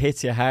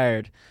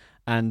hard.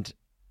 And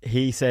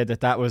he said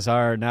that was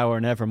our now or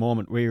never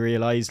moment. We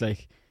realised,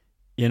 like,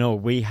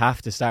 we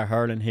have to start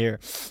hurling here.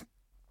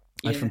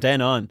 And from then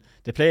on,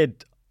 they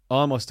played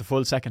almost the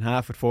full second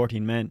half with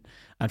 14 men.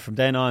 And from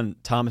then on,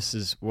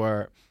 Thomases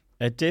were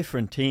a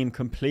different team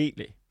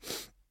completely.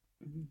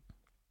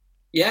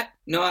 Yeah,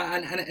 no,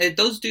 and it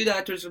does do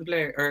that to some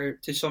player or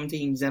to some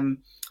teams. Do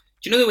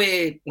you know the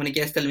way when it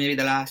gets to maybe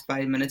the last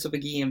 5 minutes of a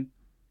game,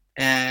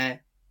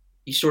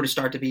 you sort of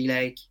start to be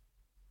like,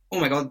 oh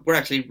my God, we're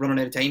actually running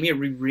out of time here.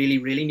 We really,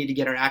 really need to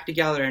get our act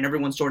together, and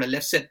everyone sort of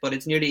lifts it, but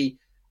it's nearly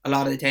a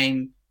lot of the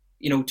time,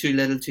 too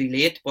little, too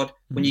late. But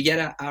when you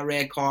get a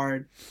red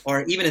card,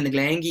 or even in the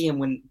Glen game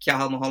when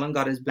Cathal Mulholland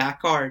got his black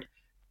card,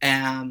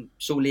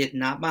 so late in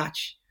that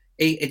match,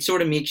 it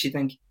sort of makes you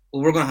think,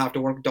 well, we're going to have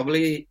to work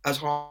doubly as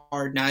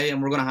hard now,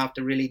 and we're going to have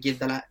to really give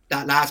that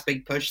last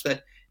big push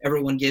that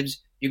everyone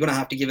gives. You're going to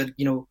have to give it,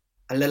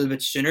 a little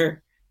bit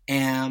sooner.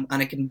 And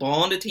it can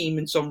bond a team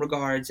in some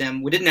regards.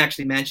 We didn't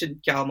actually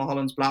mention Cal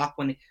Mulholland's block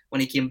when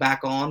he came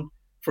back on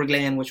for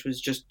Glen, which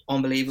was just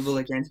unbelievable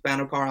against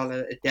Ben O'Carroll.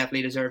 It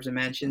definitely deserves a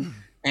mention.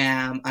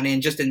 And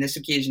then just in this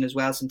occasion as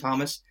well, St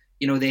Thomas,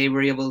 they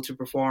were able to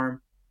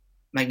perform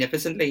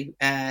magnificently,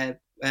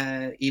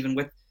 even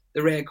with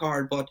the red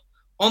card. But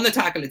on the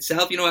tackle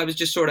itself, I was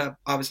just sort of,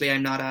 obviously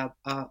I'm not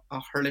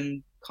a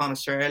hurling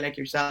connoisseur like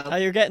yourself. Oh,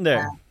 you're getting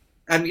there.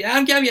 I'm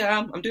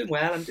doing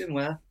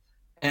well.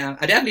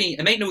 I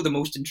might know the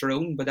most in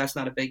Tyrone, but that's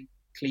not a big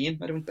claim,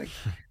 I don't think.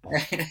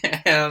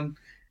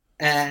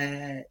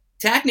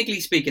 Technically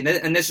speaking,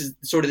 and this is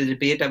sort of the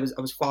debate, I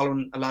was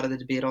following a lot of the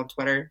debate on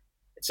Twitter.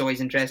 It's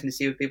always interesting to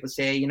see what people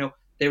say.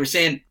 They were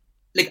saying,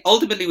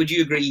 ultimately, would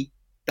you agree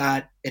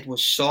that it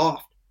was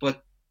soft,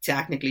 but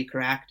technically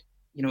correct?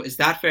 Is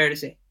that fair to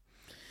say?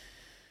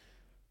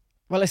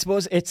 Well, I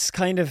suppose it's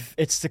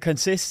the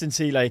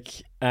consistency,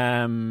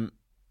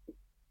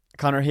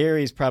 Conor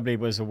Heary's probably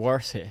was a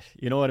worse hit,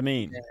 you know what I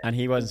mean? Yeah. And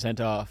he wasn't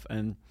sent off.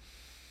 And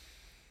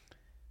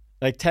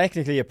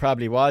technically it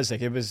probably was.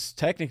 It was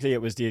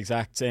the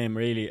exact same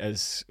really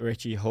as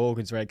Richie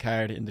Hogan's red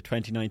card in the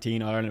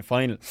 2019 Ireland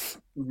final.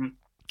 Mm-hmm.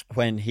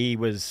 when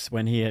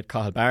he had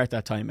Cathal Barrett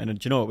that time. And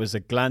it was a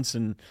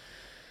glancing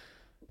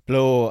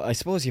blow. I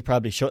suppose you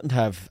probably shouldn't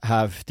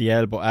have the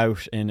elbow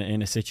out in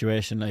a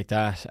situation like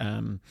that.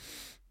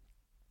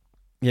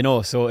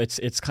 So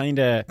it's kind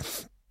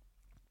of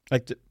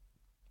like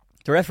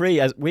the referee,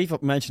 as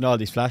we've mentioned all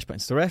these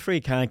flashpoints, the referee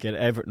can't get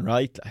everything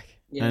right,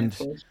 and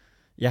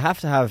you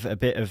have to have a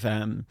bit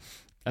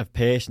of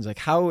patience.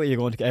 How are you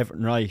going to get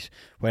everything right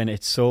when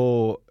it's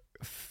so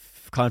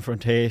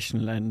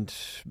confrontational and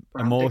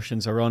frantic.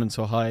 Emotions are running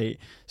so high,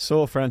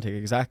 so frantic?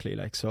 Exactly,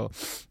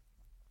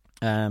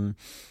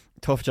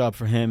 tough job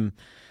for him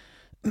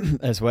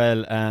as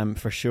well,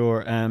 for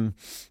sure.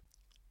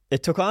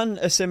 It took on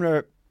a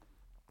similar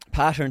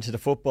pattern to the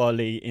Football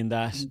League in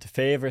that the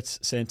favourites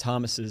St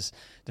Thomas's,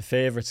 the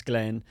favourites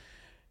Glen,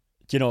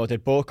 they're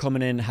both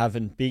coming in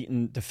having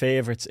beaten the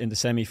favourites in the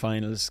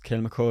semi-finals,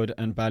 Kilmacud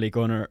and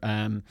Ballygunner,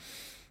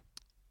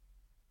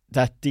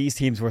 that these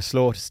teams were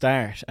slow to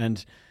start,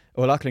 and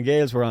O'Loughlin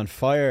Gales were on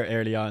fire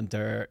early on.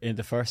 In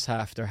the first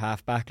half, their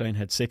half backline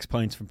had 6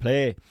 points from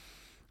play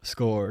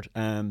scored.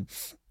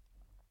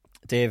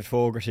 David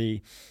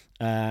Fogarty,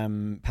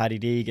 Paddy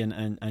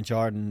Deegan and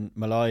Jordan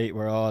Malloy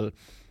were all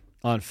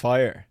on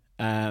fire,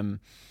 and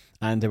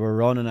they were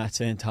running at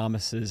St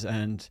Thomas's,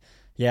 and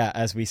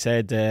as we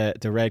said,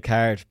 the red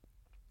card,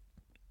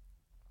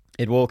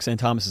 it woke St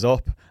Thomas's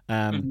up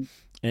in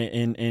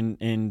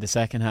the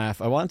second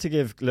half. I want to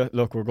give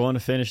look, we're going to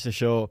finish the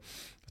show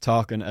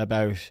talking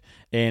about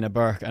Éanna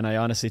Burke, and I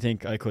honestly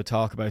think I could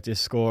talk about this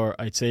score.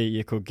 I'd say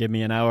you could give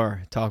me an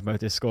hour talking about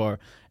this score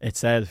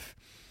itself,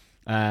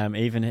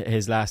 even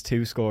his last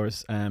two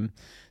scores, to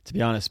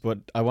be honest. But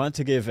I want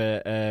to give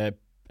a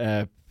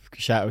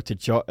shout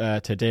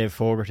out to Dave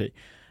Fogarty.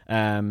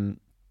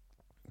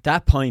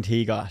 That point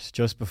he got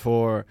just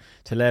before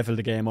to level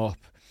the game up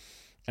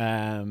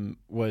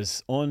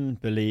was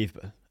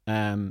unbelievable.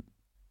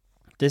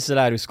 This is a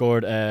lad who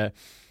scored a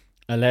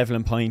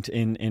levelling point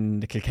in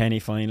the Kilkenny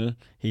final.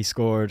 He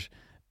scored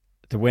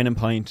the winning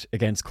point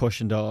against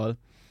Cushendall.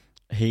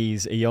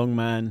 He's a young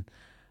man.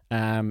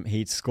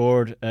 He'd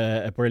scored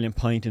a brilliant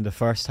point in the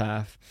first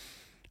half,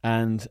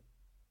 and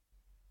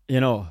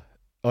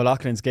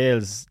O'Loughlin's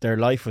Gales, their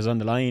life was on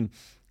the line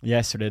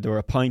yesterday. They were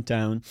a point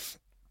down.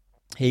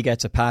 He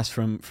gets a pass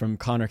from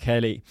Conor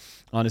Kelly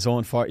on his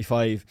own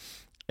 45.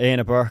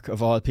 Éanna Burke,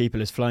 of all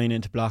people, is flying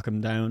in to block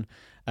him down.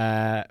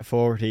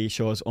 Fogarty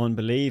shows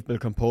unbelievable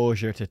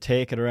composure to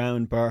take it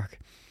around Burke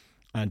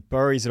and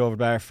buries it over the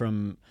bar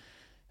from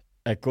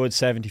a good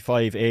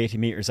 75-80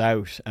 metres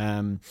out.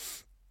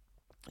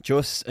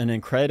 Just an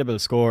incredible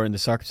score in the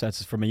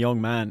circumstances from a young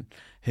man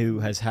who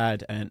has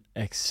had an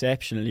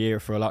exceptional year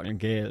for O'Loughlin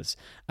Gales.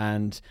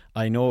 And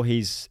I know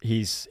he's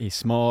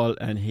small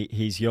and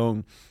he's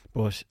young,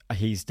 but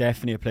he's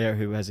definitely a player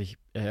who has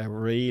a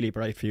really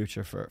bright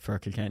future for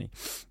Kilkenny.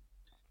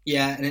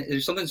 Yeah, and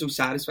there's something so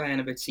satisfying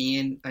about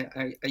seeing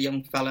a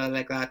young fella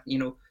like that,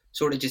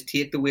 sort of just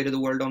take the weight of the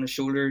world on his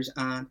shoulders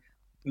and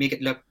make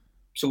it look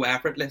so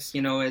effortless,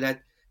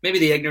 that maybe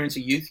the ignorance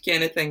of youth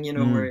kind of thing,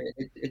 where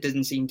it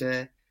doesn't seem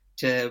to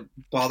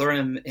bother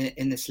him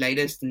in the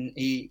slightest, and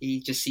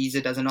he just sees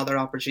it as another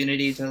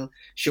opportunity to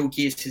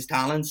showcase his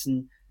talents.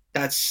 And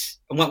that's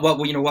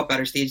what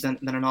better stage than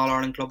an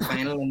All-Ireland club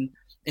final. And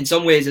in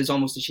some ways it's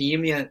almost a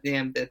shame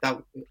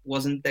that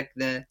wasn't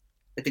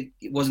it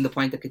wasn't the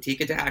point that could take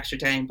it to extra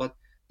time, but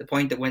the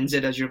point that wins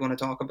it, as you're going to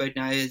talk about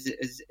now,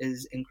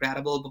 is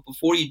incredible. But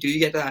before you do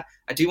get to that,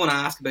 I do want to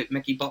ask about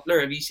Mickey Butler.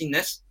 Have you seen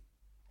this?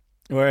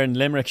 Wearing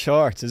Limerick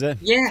shorts, is it?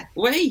 Yeah.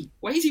 Why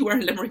is he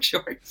wearing Limerick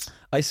shorts?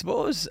 I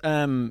suppose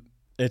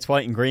it's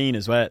white and green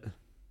as well.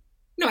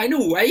 No, I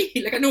know why.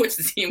 I know it's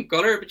the same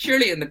colour, but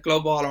surely in the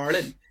Club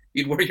All-Ireland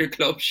you'd wear your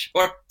club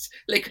shorts.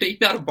 Like, could he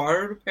not have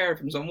borrowed a pair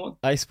from someone?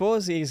 I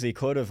suppose he easily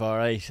could have, all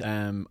right.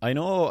 I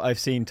know I've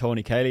seen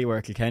Tony Kelly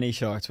wear Kilkenny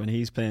shorts when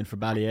he's playing for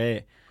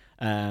Ballyea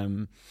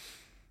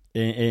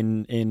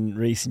in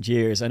recent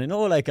years. And I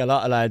know, like, a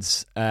lot of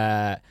lads,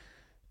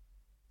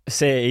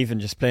 say even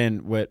just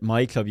playing with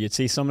my club, you'd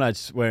see some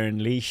lads wearing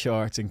Lee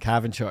shorts and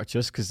Cavan shorts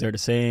just because they're the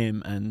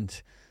same,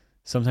 and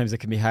sometimes it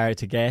can be hard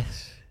to get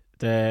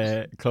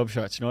the club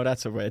shorts, you know, that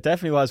sort of way. It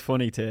definitely was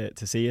funny to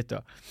see it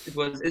though.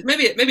 It's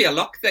maybe a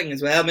luck thing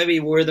as well. Maybe he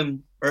wore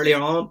them earlier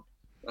on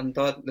and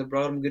thought they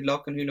brought him good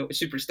luck, and, you know,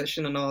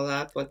 superstition and all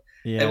that. But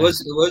yeah, it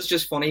was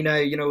just funny now.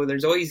 You know,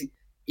 there's always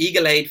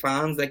eagle-eyed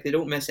fans, like, they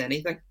don't miss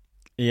anything.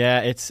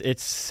 Yeah,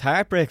 it's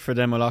heartbreak for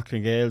them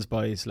O'Loughlin Gales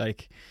boys,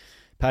 like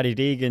Paddy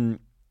Deegan,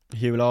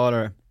 Hugh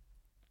Lawler,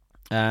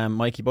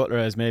 Mikey Butler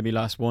has maybe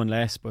lost one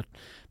less, but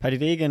Paddy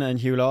Deegan and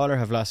Hugh Lawler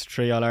have lost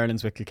 3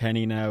 All-Irelands with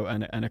Kilkenny now,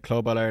 and a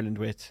Club All-Ireland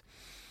with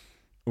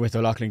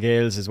O'Loughlin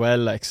Gales as well.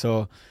 Like,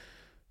 so,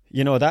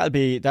 you know, that'll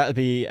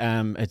be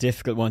a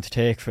difficult one to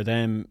take for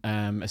them,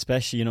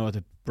 especially, you know,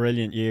 the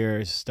brilliant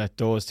years that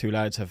those two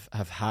lads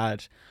have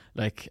had.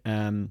 Like,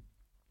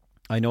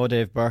 I know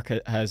Dave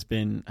Burke has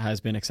been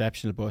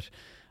exceptional, but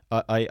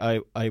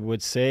I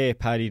would say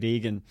Paddy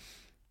Deegan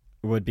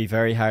would be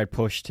very hard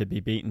pushed to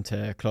be beaten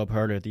to Club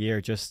Hurler of the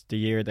Year, just the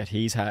year that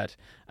he's had,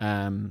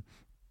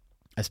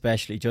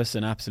 especially just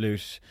an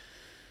absolute.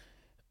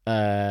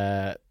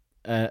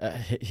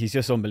 He's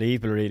just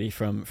unbelievable, really,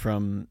 from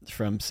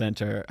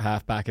centre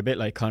half back, a bit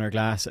like Conor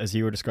Glass, as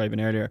you were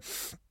describing earlier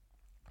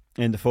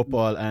in the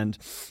football. And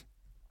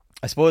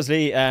I suppose,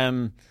 Lee,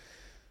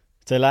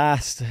 the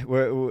last,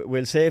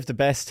 we'll save the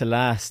best to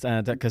last,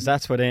 because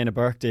that's what Éanna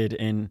Burke did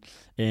in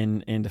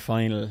the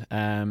final.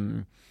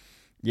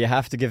 You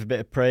have to give a bit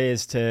of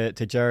praise to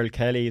Gerald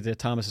Kelly, the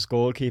Thomas's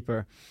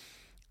goalkeeper.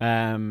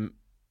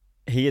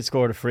 He had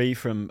scored a free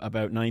from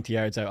about 90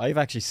 yards out. I've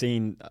actually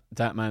seen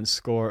that man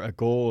score a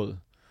goal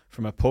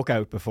from a puck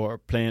out before,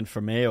 playing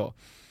for Mayo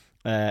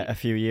a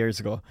few years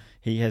ago.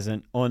 He has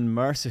an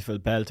unmerciful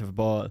belt of a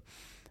ball,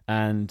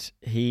 and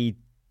he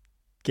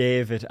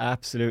gave it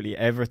absolutely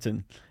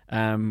everything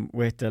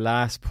with the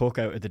last puck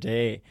out of the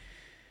day.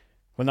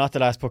 Well, not the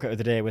last puck out of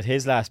the day, with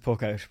his last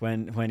puck out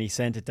when he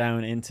sent it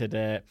down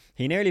into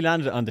he nearly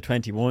landed it on the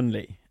 21,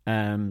 Lee.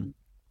 And,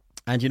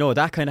 you know,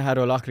 that kind of had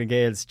O'Loughlin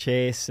Gales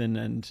chasing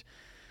and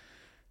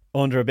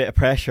under a bit of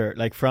pressure,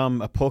 like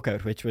from a puck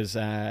out, which was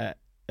a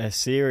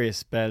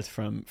serious belt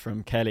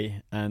from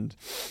Kelly, and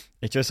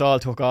it just all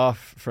took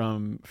off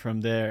from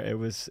there. It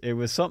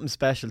was something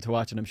special to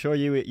watch, and I'm sure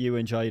you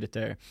enjoyed it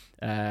there.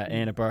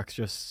 Éanna Burke's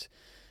just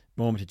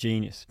moment of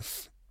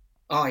genius.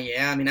 Oh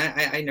yeah, I mean,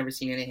 I never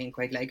seen anything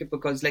quite like it,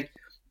 because, like,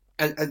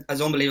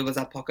 as unbelievable as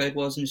that puck out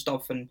was and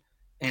stuff, and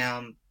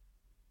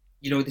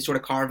you know, they sort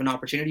of carve an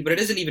opportunity, but it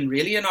isn't even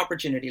really an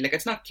opportunity. Like,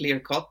 it's not clear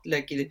cut.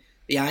 Like,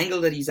 the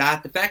angle that he's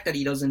at, the fact that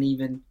he doesn't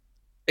even,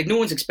 like, no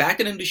one's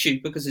expecting him to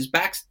shoot because his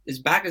back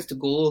is to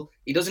goal.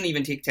 He doesn't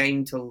even take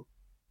time to,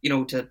 you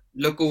know, to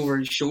look over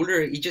his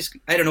shoulder. He just,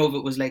 I don't know if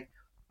it was like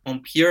on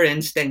pure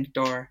instinct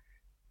or,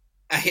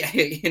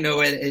 you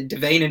know, a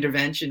divine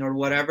intervention or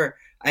whatever.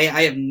 I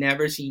have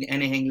never seen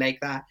anything like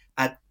that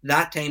at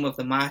that time of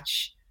the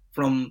match,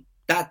 from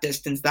that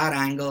distance, that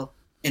angle,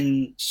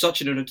 in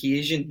such an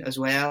occasion as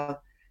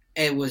well.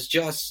 It was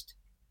just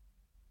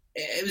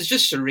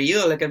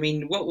surreal. Like, I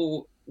mean,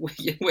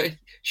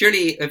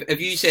 surely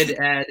if you said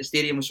the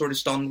stadium was sort of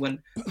stunned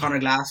when Conor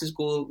Glass's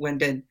goal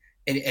went in,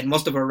 it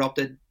must have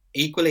erupted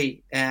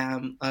equally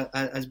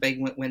as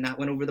big when that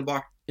went over the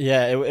bar.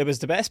 Yeah, it was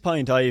the best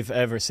point I've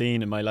ever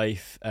seen in my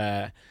life,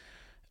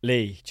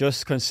 Lee.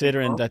 Just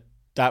considering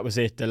that was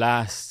it, the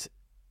last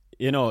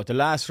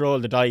roll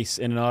of the dice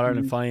in an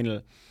All-Ireland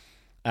final,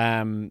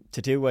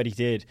 to do what he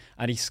did,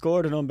 and he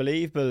scored an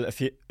unbelievable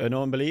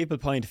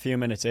point a few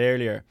minutes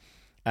earlier,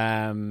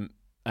 and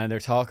they're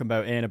talking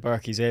about Éanna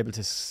Burke. He's able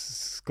to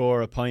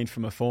score a point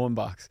from a phone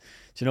box,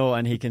 you know,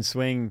 and he can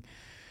swing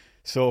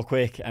so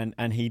quick,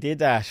 and he did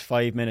that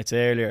 5 minutes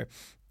earlier.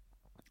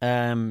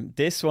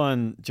 This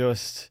one,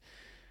 just,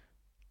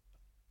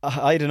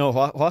 I don't know,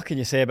 what can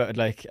you say about it?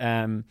 Like,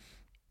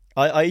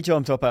 I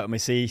jumped up out of my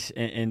seat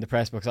in the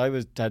press box.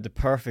 Had the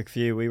perfect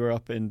view. We were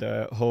up in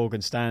the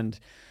Hogan stand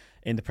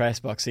in the press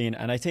box scene,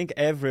 and I think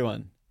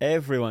everyone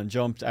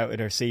jumped out of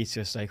their seats,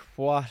 just like,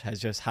 what has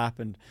just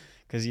happened?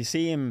 Because you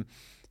see him,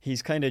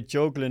 he's kind of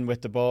juggling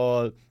with the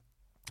ball.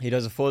 He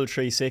does a full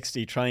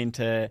 360 trying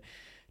to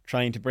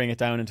bring it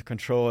down into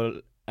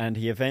control, and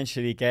he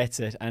eventually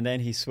gets it, and then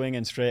he's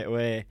swinging straight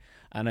away.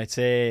 And I'd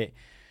say,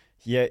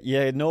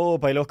 you know,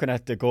 by looking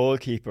at the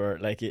goalkeeper,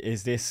 like,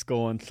 is this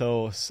going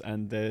close?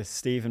 And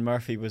Stephen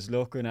Murphy was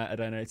looking at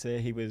it, and I'd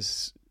say he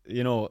was,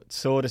 you know,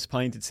 so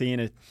disappointed seeing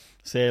it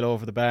sail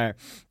over the bar.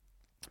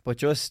 But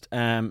just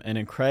an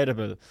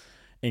incredible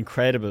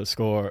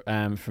score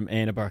from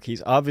Éanna Burke.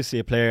 He's obviously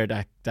a player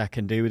that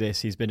can do this.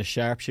 He's been a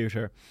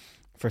sharpshooter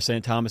for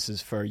St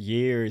Thomas's for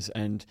years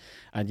and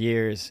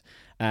years.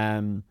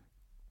 I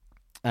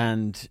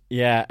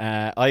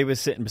was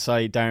sitting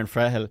beside Darren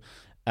Frehill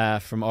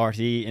from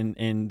RTE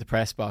in the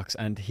press box,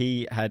 and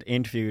he had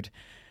interviewed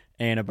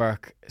Éanna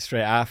Burke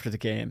straight after the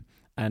game.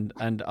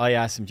 And I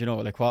asked him,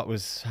 like what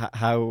was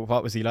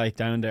he like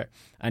down there?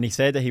 And he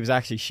said that he was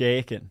actually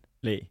shaking,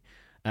 Lee.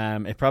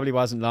 It probably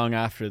wasn't long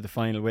after the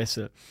final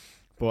whistle,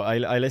 but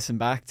I listened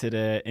back to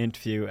the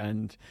interview,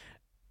 and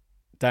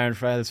Darren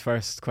Farrell's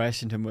first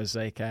question to him was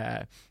like,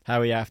 how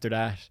are you after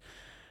that?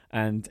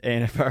 And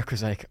Éanna Burke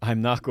was like,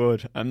 I'm not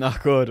good.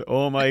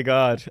 Oh my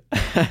God.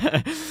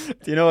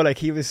 Like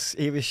he was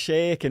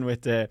shaking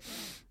with the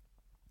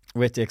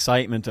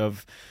excitement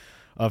of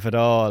it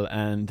all.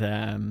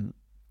 And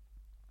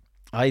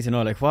I don't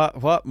know, like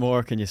what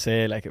more can you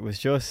say? Like it was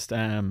just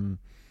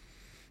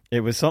it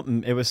was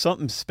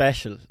something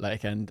special,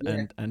 like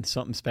and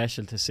something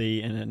special to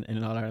see in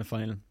an All-Ireland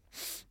final.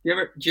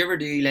 Do you ever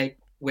do, like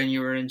when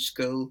you were in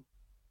school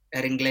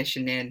at English,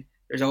 and then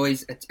there's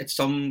always it's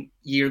some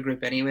year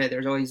group anyway,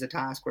 there's always a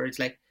task where it's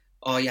like,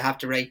 oh, you have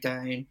to write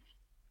down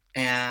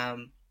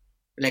it's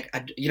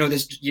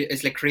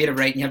like creative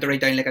writing. You have to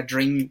write down like a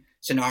dream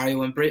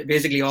scenario, and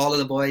basically all of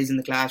the boys in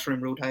the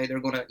classroom wrote how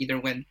they're going to either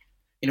win,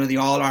 the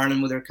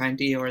All-Ireland with their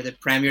county, or the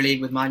Premier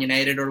League with Man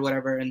United or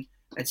whatever. And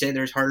I'd say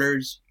there's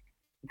hurlers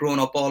growing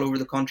up all over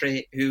the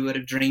country who would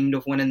have dreamed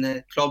of winning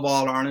the Club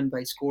All-Ireland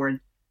by scoring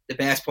the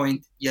best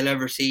point you'll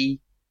ever see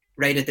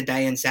right at the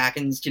dying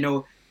seconds.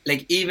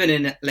 Like even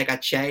in like a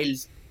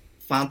child's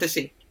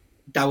fantasy,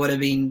 that would have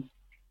been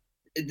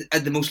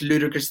the most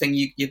ludicrous thing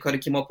you could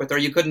have come up with, or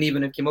you couldn't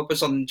even have come up with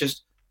something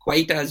just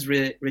quite as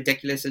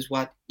ridiculous as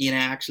what Éanna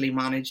actually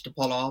managed to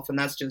pull off. And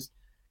that's just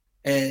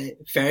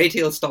fairy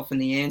tale stuff in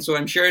the end. So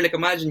I'm sure, like,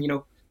 imagine,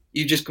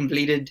 you just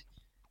completed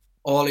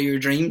all of your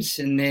dreams,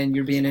 and then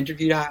you're being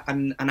interviewed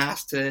and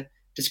asked to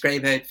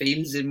describe how it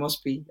feels. It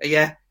must be,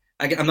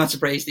 I'm not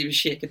surprised he was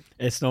shaking.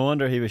 It's no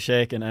wonder he was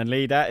shaking. And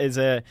Lee, that is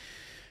a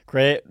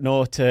great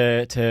note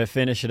to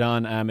finish it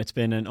on. It's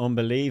been an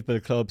unbelievable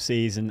club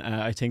season.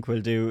 I think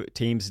we'll do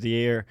Teams of the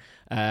Year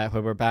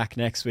when we're back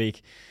next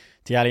week.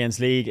 The Allianz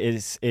League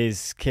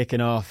is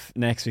kicking off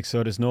next week,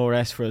 so there's no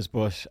rest for us.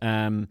 But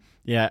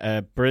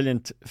a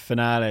brilliant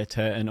finale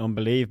to an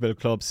unbelievable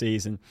club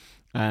season,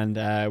 and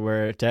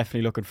we're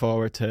definitely looking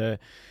forward to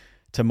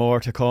more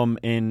to come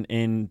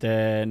in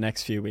the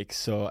next few weeks.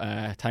 So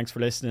thanks for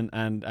listening,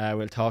 and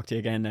we'll talk to you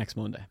again next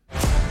Monday.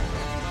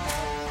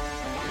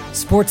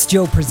 Sports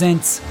Joe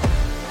presents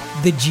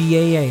the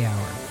GAA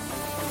Hour.